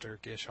lot after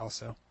Gish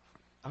also.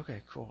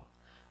 Okay, cool.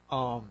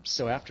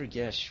 So after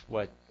Gish,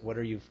 what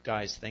are you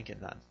guys thinking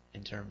then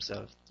in terms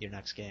of your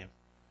next game?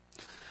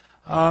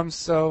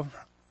 So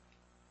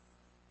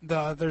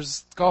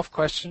there's Golf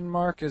Question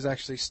Mark is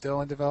actually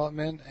still in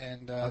development,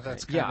 and Okay.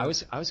 that's Yeah, kind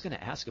of I was going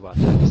to ask about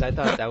that because I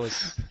thought that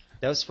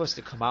was supposed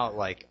to come out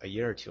like a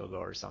year or two ago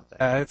or something.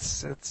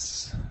 it's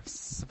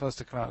supposed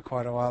to come out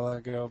quite a while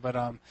ago, but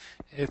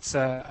it's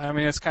I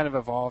mean it's kind of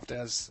evolved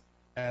as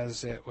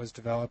it was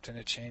developed, and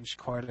it changed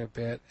quite a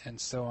bit,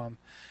 and so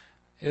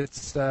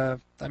it's I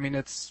mean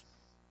it's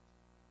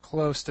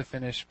close to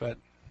finish, but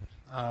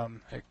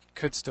it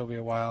could still be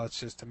a while.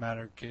 It's just a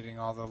matter of getting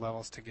all the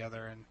levels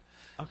together and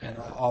Okay.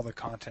 all the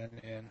content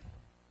in.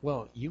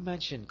 Well, you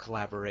mentioned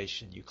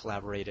collaboration. You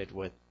collaborated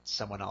with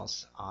someone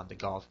else on the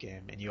golf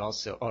game, and you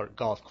also, or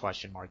golf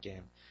question mark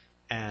game,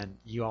 and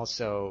you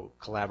also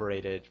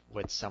collaborated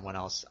with someone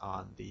else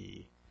on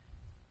the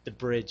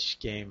bridge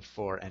game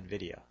for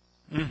NVIDIA.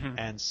 Mm-hmm.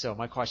 And so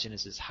my question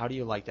is how do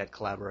you like that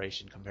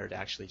collaboration compared to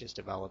actually just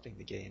developing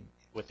the game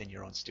within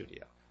your own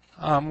studio?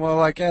 Well,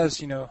 like as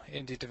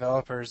indie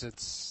developers,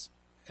 it's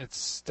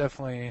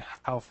definitely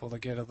helpful to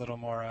get a little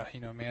more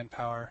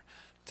manpower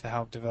to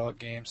help develop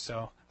games.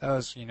 So that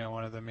was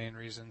one of the main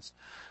reasons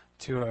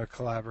to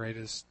collaborate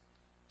is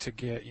to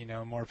get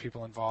more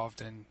people involved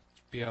and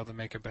be able to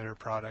make a better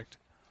product.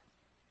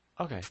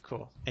 Okay,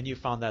 cool. And you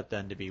found that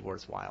then to be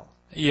worthwhile?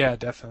 Yeah,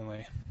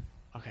 definitely.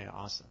 Okay,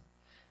 awesome.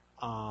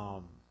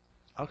 Um,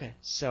 okay,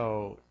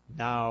 so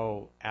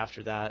now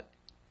after that,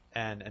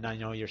 and I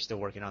know you're still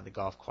working on the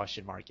Golf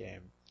Question Mark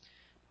game.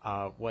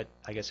 What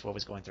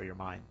was going through your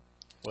mind?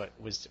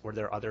 Were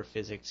there other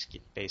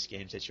physics-based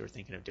games that you were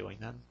thinking of doing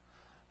then?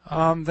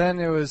 Then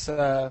it was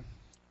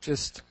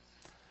just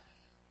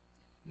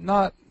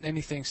not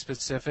anything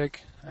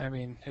specific. I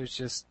mean, it was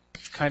just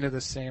kind of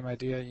the same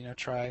idea.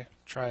 Try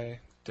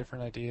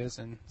different ideas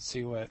and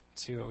see what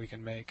we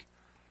can make.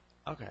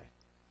 Okay.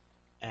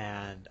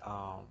 And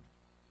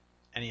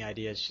any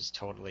ideas just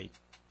totally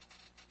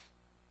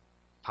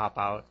pop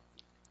out?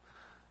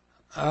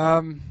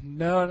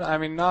 No, I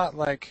mean not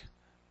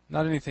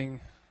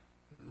anything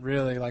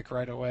really like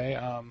right away.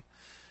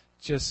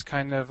 Just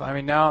kind of. I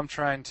mean, now I'm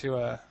trying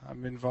to.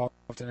 I'm involved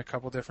in a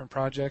couple different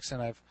projects,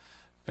 and I've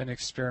been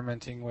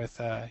experimenting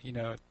with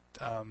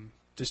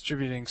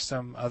distributing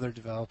some other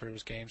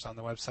developers' games on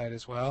the website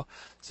as well.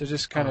 So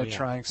just kind of Yeah.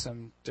 trying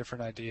some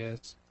different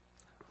ideas.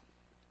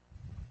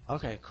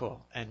 Okay,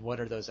 cool. And what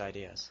are those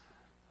ideas?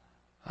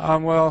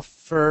 Well,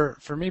 for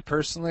me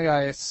personally,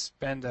 I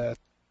spend a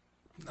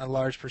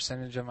large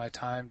percentage of my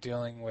time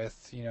dealing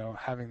with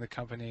having the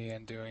company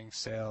and doing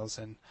sales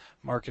and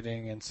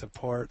marketing and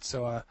support.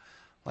 So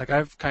like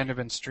I've kind of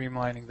been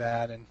streamlining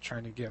that and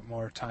trying to get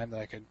more time that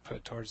I could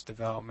put towards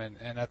development,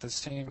 and at the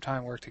same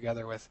time work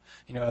together with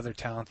other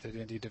talented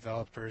indie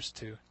developers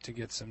to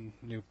get some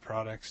new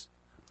products.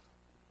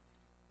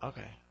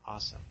 Okay,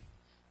 awesome.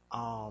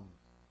 Um,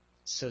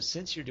 so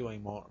since you're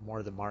doing more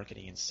of the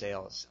marketing and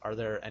sales, are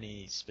there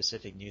any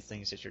specific new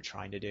things that you're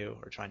trying to do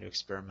or trying to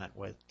experiment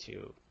with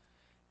to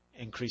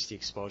increase the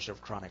exposure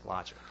of Chronic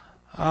Logic?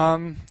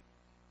 Um,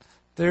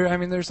 I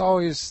mean, there's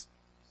always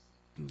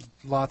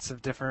lots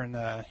of different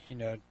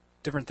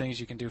different things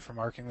you can do for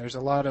marketing. There's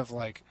a lot of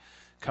like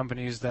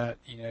companies that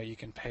you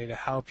can pay to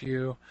help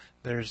you.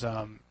 There's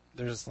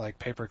like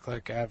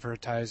pay-per-click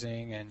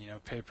advertising and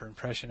pay-per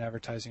impression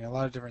advertising, a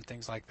lot of different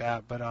things like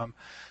that. But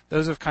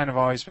those have kind of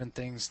always been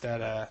things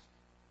that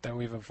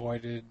we've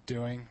avoided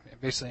doing.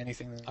 Basically,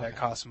 anything that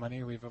costs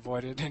money, we've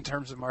avoided in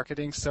terms of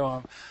marketing.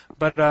 So,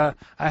 but I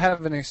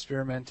have been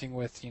experimenting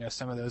with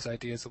some of those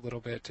ideas a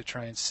little bit to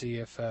try and see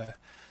if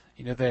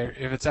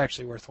if it's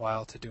actually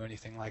worthwhile to do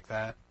anything like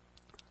that.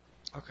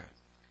 Okay.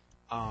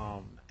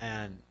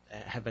 And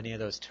have any of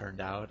those turned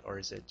out, or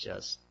is it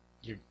just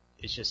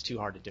it's just too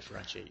hard to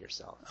differentiate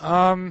yourself?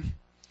 I'm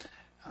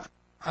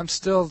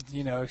still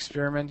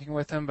experimenting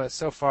with them, but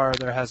so far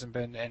there hasn't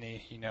been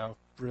any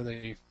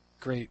really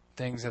great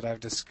things that I've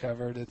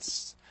discovered.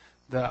 It's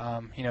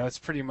it's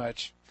pretty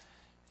much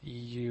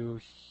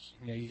you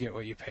get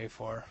what you pay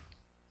for.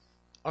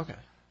 Okay.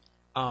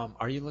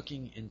 Are you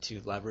looking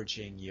into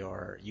leveraging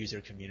your user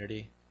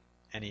community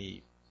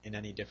in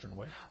any different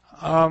way?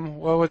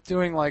 Well, with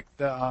doing like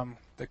the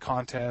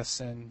contests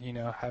and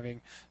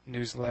having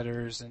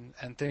newsletters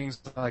and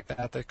things like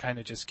that kind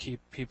of just keep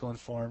people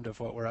informed of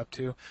what we're up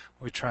to,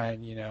 we try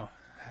and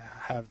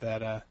have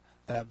that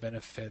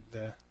benefit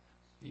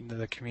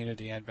the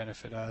community and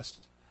benefit us.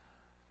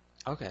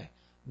 Okay.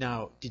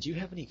 Now, did you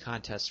have any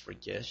contests for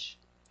Gish?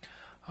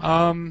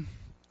 Um,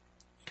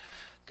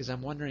 Because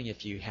I'm wondering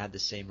if you had the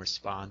same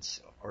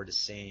response or the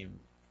same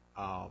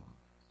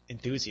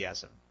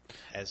enthusiasm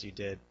as you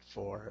did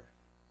for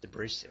the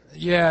Bridge series.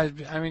 Yeah,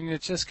 I mean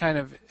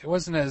it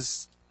wasn't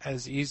as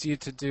easy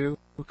to do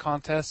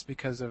contests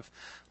because of,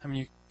 I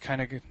mean, you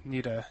kind of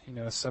need a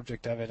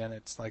subject of it, and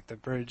it's like the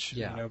bridge.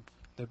 Yeah.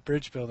 The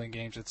bridge building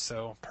games. It's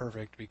so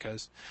perfect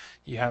because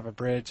you have a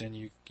bridge and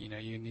you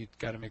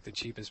got to make the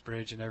cheapest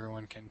bridge and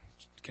everyone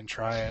can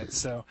try it.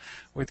 So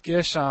with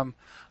Gish, I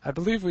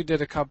believe we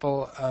did a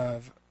couple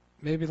of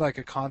maybe like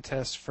a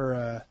contest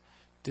for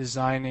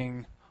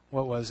designing.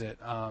 What was it?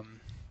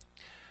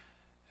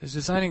 It was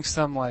designing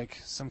some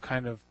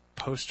kind of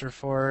poster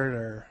for it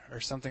or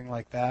something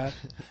like that.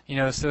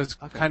 So it's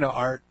Okay. kind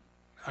of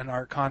an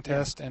art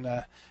contest, and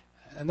that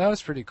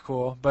was pretty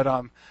cool. But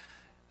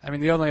I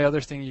mean, the only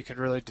other thing you could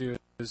really do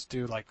is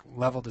do like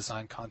level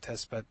design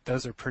contests, but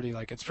those are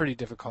it's pretty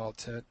difficult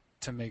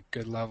to make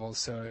good levels,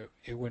 so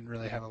it wouldn't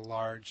really have a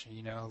large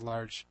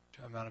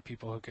amount of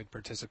people who could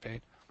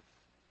participate.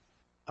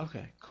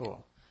 Okay,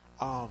 cool.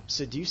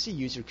 So do you see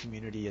user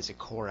community as a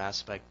core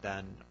aspect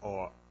then,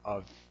 or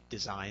of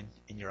design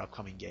in your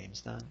upcoming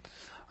games then?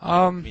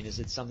 I mean, is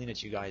it something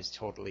that you guys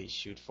totally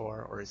shoot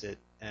for, or is it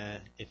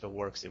if it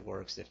works, it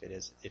works. If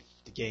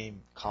the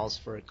game calls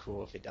for it,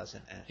 cool. If it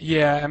doesn't,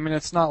 Yeah, I mean,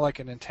 it's not like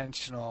an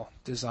intentional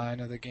design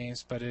of the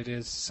games, but it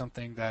is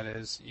something that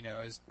is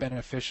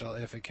beneficial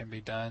if it can be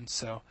done.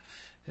 So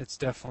it's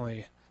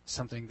definitely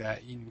something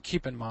that you can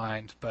keep in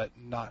mind, but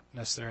not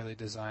necessarily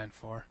designed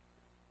for.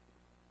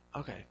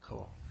 Okay,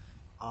 cool.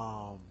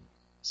 Um,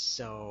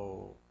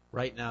 so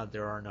right now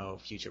there are no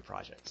future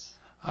projects.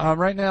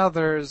 Right now,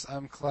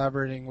 I'm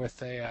collaborating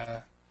with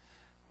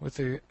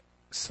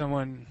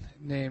someone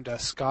named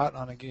Scott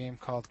on a game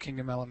called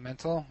Kingdom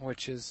Elemental,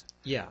 which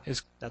Yeah,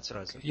 is that's what I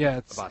was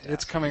yeah, about to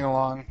it's ask. coming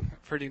along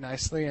pretty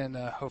nicely, and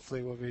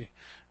hopefully will be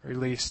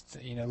released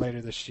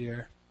later this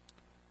year.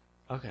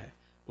 Okay.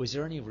 Was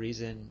there any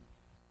reason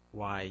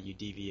why you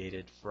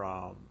deviated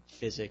from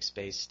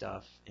physics-based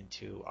stuff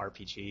into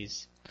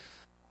RPGs,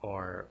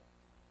 or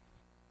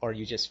or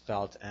you just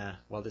felt,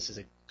 well, this is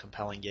a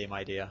compelling game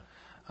idea,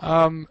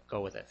 Um,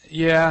 go with it?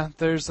 yeah,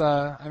 there's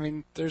a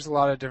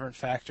lot of different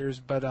factors,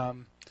 but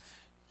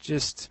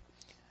just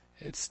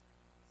it's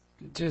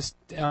just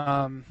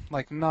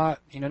like not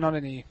not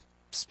any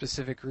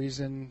specific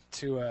reason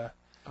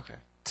Okay.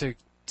 to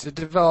to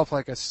develop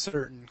like a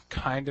certain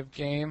kind of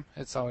game.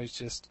 It's always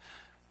just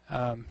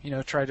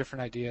try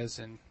different ideas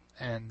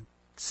and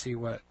see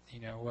what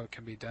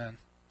can be done.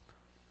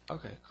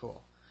 Okay,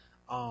 cool.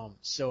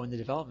 So in the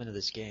development of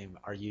this game,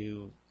 are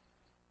you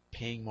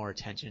paying more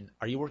attention?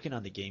 Are you working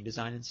on the game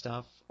design and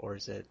stuff, or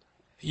is it?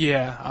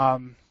 Yeah,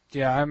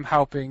 yeah, I'm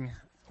helping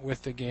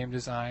with the game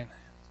design.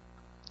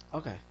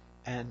 Okay.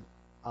 And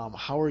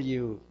how are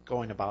you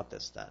going about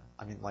this then?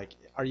 I mean, like,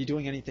 are you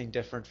doing anything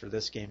different for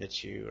this game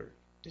that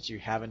you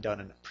haven't done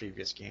in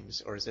previous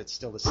games, or is it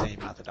still the same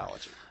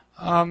methodology?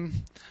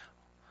 Um,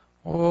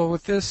 well,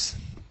 with this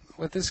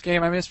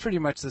game, I mean, it's pretty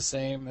much the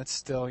same. It's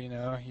still,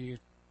 you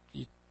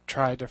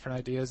try different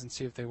ideas and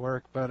see if they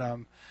work. But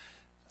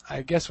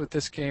I guess with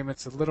this game,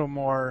 it's a little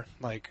more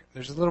like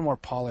there's a little more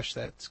polish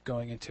that's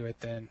going into it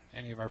than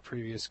any of our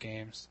previous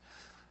games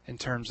in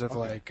terms of Okay.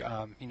 like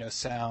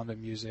sound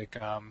and music,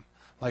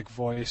 like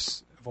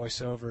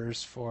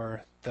voiceovers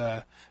for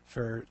the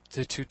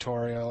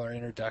tutorial or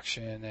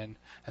introduction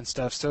and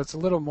stuff. So it's a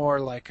little more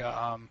like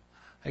I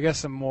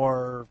guess a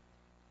more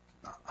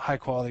high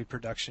quality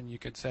production, you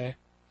could say.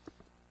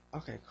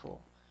 Okay,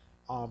 cool.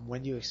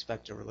 When do you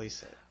expect to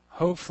release it?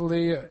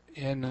 Hopefully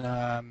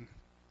in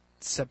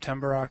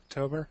September,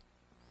 October.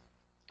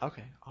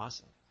 Okay,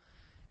 awesome.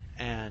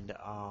 And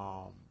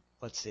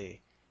let's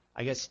see.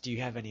 I guess, do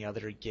you have any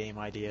other game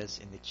ideas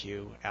in the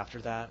queue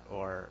after that,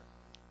 or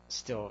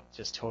still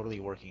just totally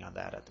working on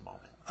that at the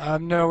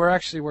moment? No, we're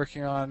actually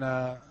working on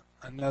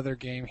another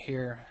game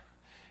here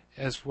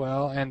as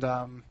well, and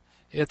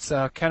it's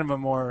kind of a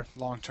more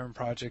long-term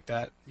project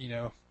that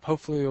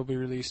hopefully will be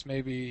released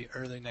maybe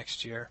early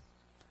next year.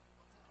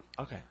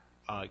 Okay.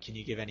 Can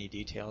you give any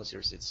details, or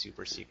is it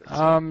super secret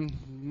still?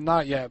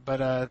 Not yet,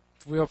 but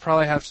we'll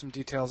probably have some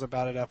details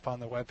about it up on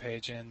the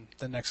webpage in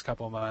the next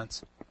couple of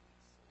months.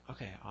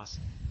 Okay,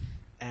 awesome.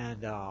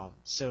 And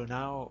so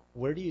now,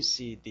 where do you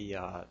see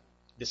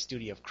the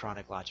studio of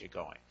Chronic Logic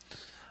going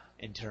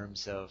in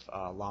terms of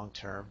long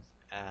term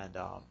and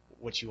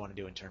what you want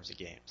to do in terms of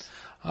games?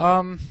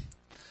 Um,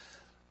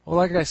 well,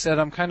 like I said,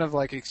 I'm kind of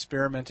like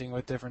experimenting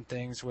with different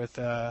things with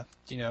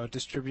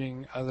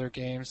distributing other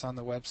games on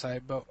the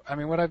website. But I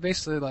mean, what I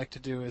basically like to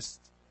do is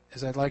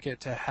I'd like it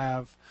to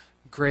have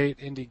great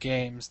indie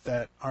games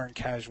that aren't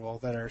casual,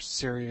 that are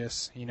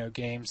serious,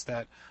 games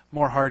that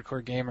more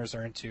hardcore gamers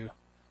are into.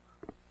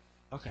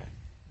 Okay.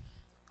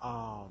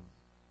 Um,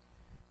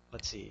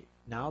 let's see.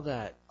 Now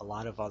that a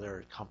lot of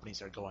other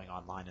companies are going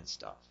online and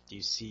stuff, do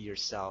you see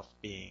yourself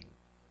being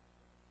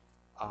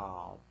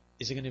um,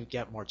 is it going to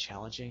get more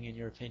challenging in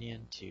your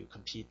opinion to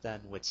compete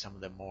then with some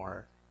of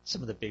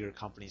the bigger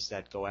companies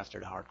that go after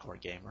the hardcore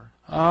gamer?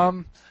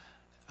 Um,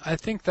 I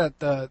think that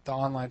the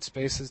online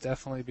space has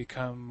definitely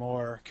become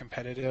more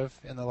competitive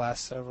in the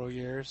last several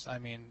years. I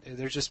mean,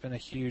 there's just been a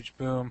huge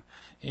boom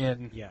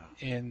in Yeah.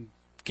 in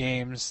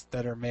games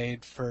that are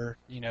made for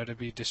to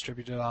be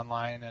distributed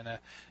online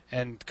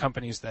and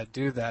companies that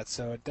do that.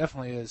 So it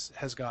definitely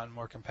has gotten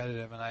more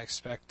competitive, and I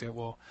expect it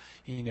will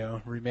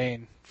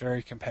remain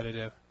very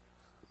competitive.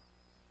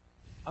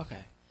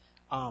 Okay.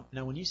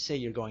 Now, when you say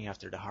you're going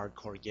after the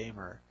hardcore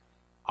gamer,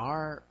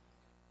 are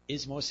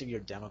is most of your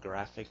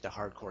demographic the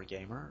hardcore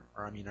gamer,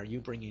 or I mean, are you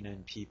bringing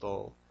in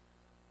people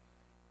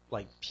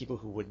like people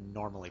who wouldn't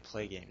normally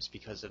play games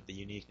because of the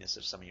uniqueness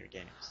of some of your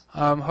games?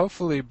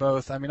 Hopefully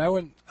both. I mean, I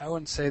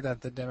wouldn't say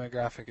that the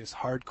demographic is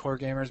hardcore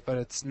gamers, but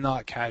it's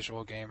not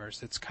casual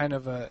gamers. It's kind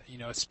of a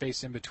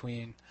space in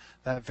between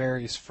that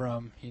varies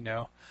from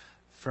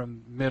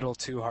middle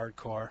to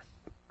hardcore.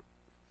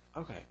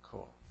 Okay,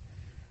 cool.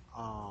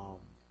 Um,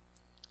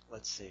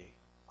 let's see.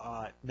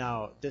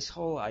 Now, this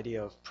whole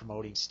idea of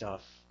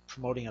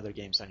promoting other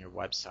games on your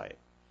website,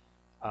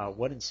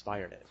 what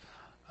inspired it?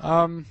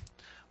 Um,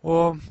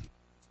 well,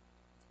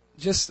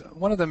 just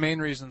one of the main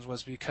reasons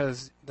was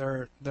because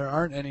there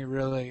aren't any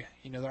really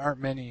there aren't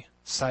many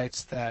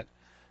sites that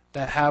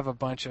have a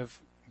bunch of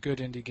good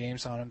indie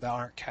games on them that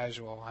aren't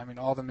casual. I mean,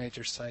 all the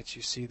major sites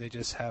you see, they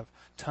just have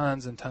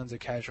tons and tons of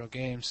casual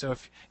games. So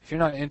if you're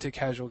not into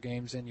casual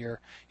games and you're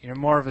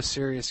more of a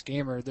serious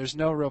gamer, there's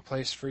no real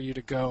place for you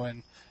to go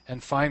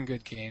and find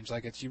good games.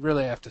 Like you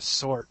really have to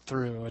sort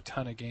through a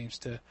ton of games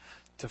to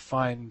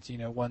find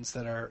ones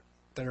that are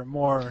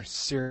more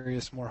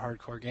serious, more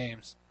hardcore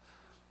games.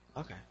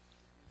 Okay.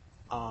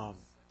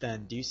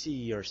 Then do you see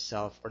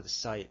yourself or the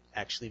site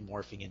actually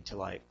morphing into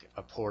like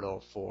a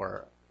portal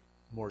for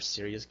more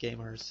serious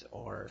gamers,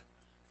 or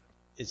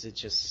is it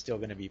just still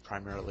going to be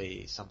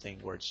primarily something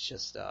where it's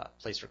just a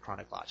place for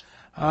Chronic Logic?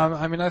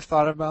 I mean, I've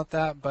thought about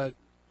that, but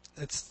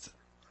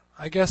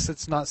I guess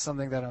it's not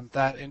something that I'm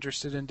that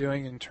interested in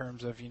doing in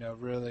terms of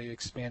really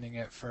expanding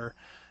it for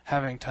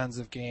having tons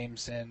of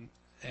games and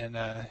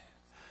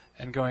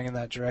going in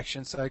that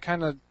direction. So I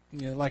kind of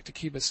like to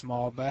keep it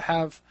small, but I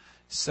have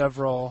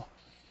several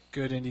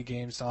good indie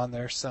games on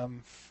there,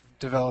 some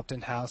developed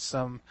in-house,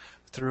 some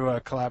through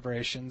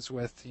collaborations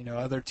with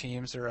other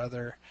teams or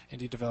other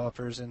indie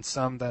developers, and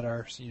some that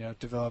are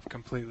developed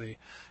completely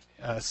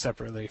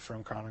separately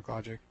from Chronic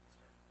Logic.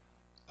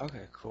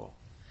 Okay, cool.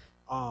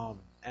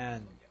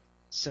 And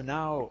so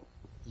now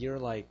you're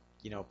like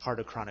part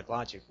of Chronic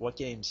Logic. What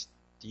games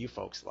do you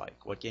folks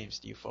like? What games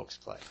do you folks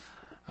play?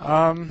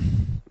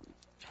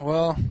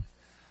 Well,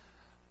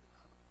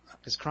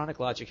 because Chronic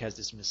Logic has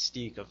this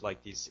mystique of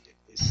like these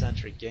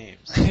eccentric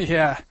games.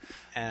 Yeah.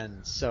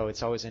 And so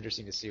it's always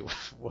interesting to see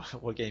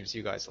what games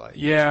you guys like.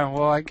 Yeah,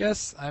 well, I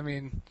guess, I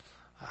mean,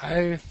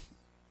 I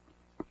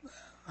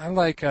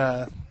like,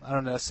 I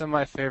don't know, some of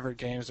my favorite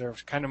games are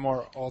kind of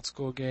more old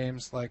school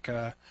games, like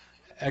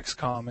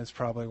XCOM is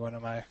probably one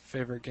of my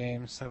favorite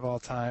games of all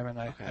time, and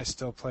I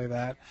still play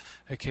that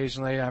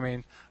occasionally. I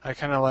mean, I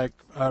kind of like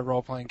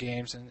role-playing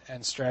games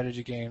and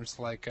strategy games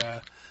like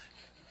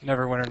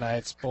Neverwinter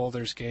Nights,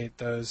 Baldur's Gate,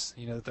 those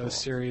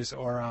series,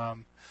 or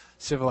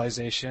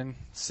Civilization.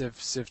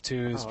 Civ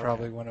 2 is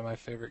probably one of my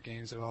favorite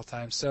games of all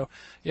time. So,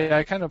 yeah,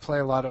 I kind of play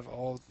a lot of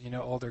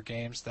older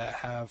games that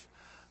have,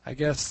 I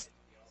guess,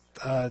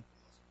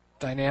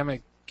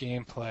 dynamic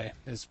gameplay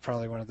is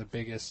probably one of the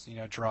biggest,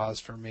 draws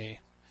for me.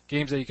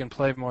 Games that you can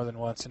play more than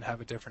once and have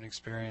a different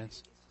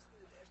experience.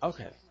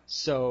 Okay.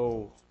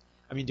 So,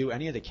 I mean, do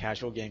any of the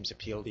casual games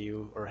appeal to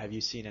you, or have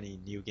you seen any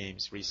new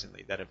games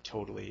recently that have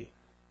totally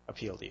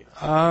appealed to you?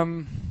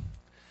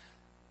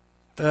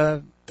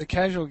 The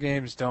casual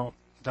games don't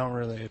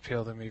really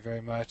appeal to me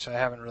very much. I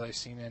haven't really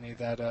seen any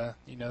that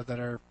that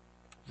are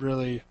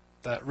really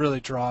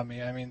draw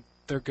me. I mean,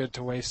 they're good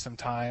to waste some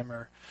time,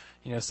 or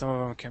some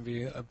of them can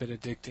be a bit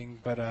addicting,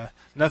 but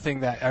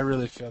nothing that I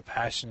really feel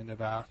passionate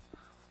about.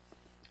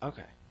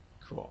 Okay,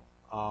 cool.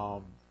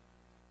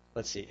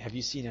 Let's see. Have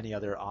you seen any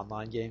other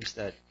online games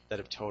that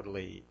have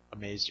totally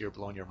amazed you or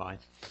blown your mind?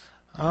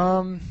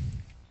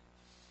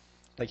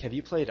 Like, have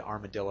you played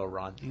Armadillo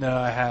Run? No,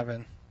 I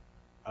haven't.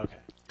 Okay.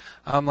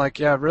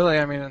 Yeah, really,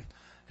 I mean,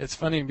 it's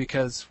funny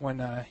because when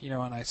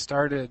when I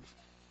started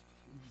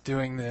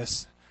doing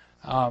this,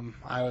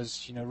 I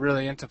was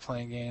really into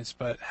playing games,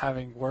 but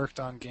having worked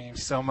on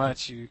games so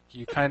much, you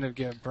kind of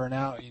get burnt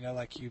out.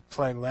 Like you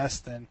play less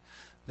than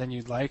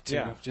you'd like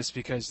to, just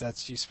because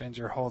you spend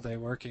your whole day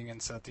working,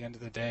 and so at the end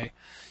of the day,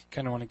 you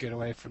kind of want to get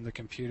away from the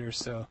computer.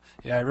 So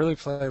yeah, I really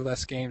play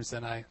less games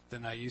than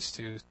I used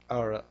to.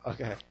 Oh,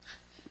 okay.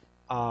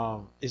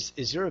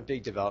 Is there a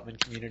big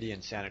development community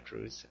in Santa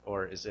Cruz,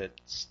 or is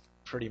it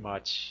pretty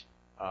much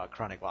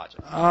Chronic Logic?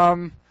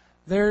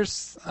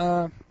 There's,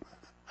 I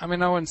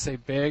mean, I wouldn't say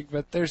big,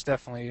 but there's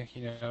definitely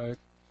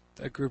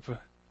a group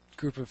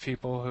of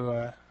people who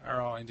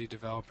are all indie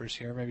developers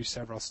here, maybe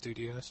several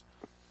studios.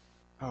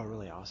 Oh,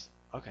 really awesome.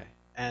 Okay.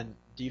 And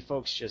do you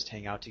folks just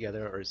hang out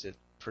together, or is it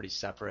pretty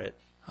separate?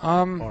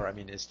 Or, I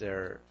mean, is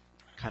there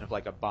kind of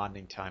like a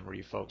bonding time where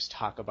you folks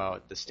talk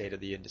about the state of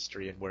the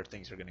industry and where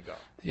things are going to go?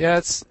 Yeah,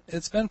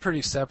 it's been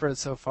pretty separate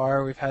so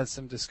far. We've had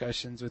some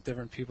discussions with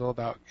different people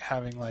about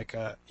having like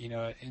an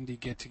indie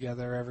get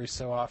together every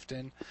so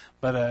often,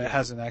 but it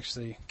hasn't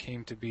actually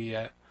came to be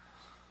yet.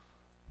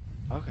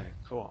 Okay,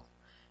 cool.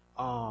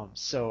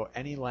 So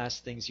any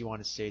last things you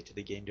want to say to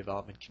the game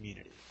development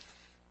community?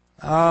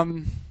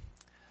 No,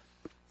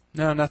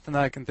 nothing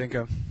that I can think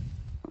of.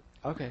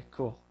 Okay,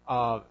 cool.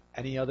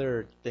 Any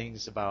other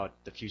things about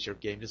the future of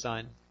game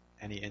design?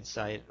 Any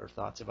insight or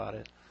thoughts about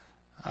it?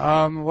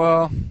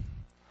 Well,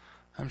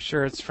 I'm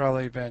sure it's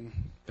probably been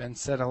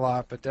said a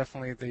lot, but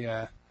definitely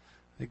the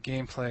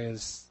gameplay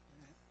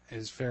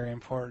is very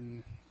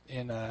important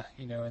in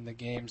in the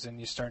games, and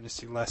you're starting to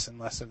see less and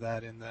less of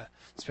that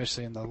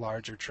especially in the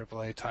larger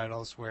AAA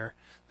titles where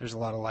there's a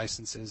lot of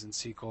licenses and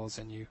sequels,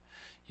 and you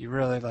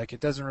really it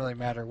doesn't really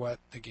matter what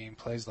the game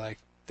plays like.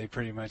 They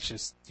pretty much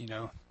just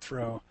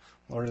throw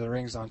Lord of the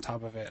Rings on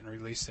top of it and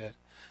release it.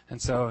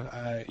 And so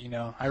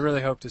I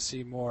really hope to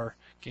see more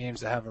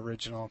games that have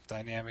original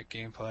dynamic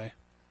gameplay.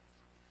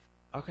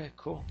 Okay,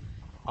 cool.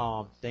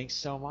 Thanks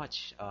so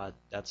much.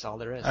 That's all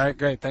there is. All right,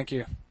 great. Thank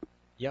you.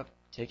 Yep.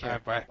 Take care. All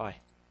right, bye. Bye.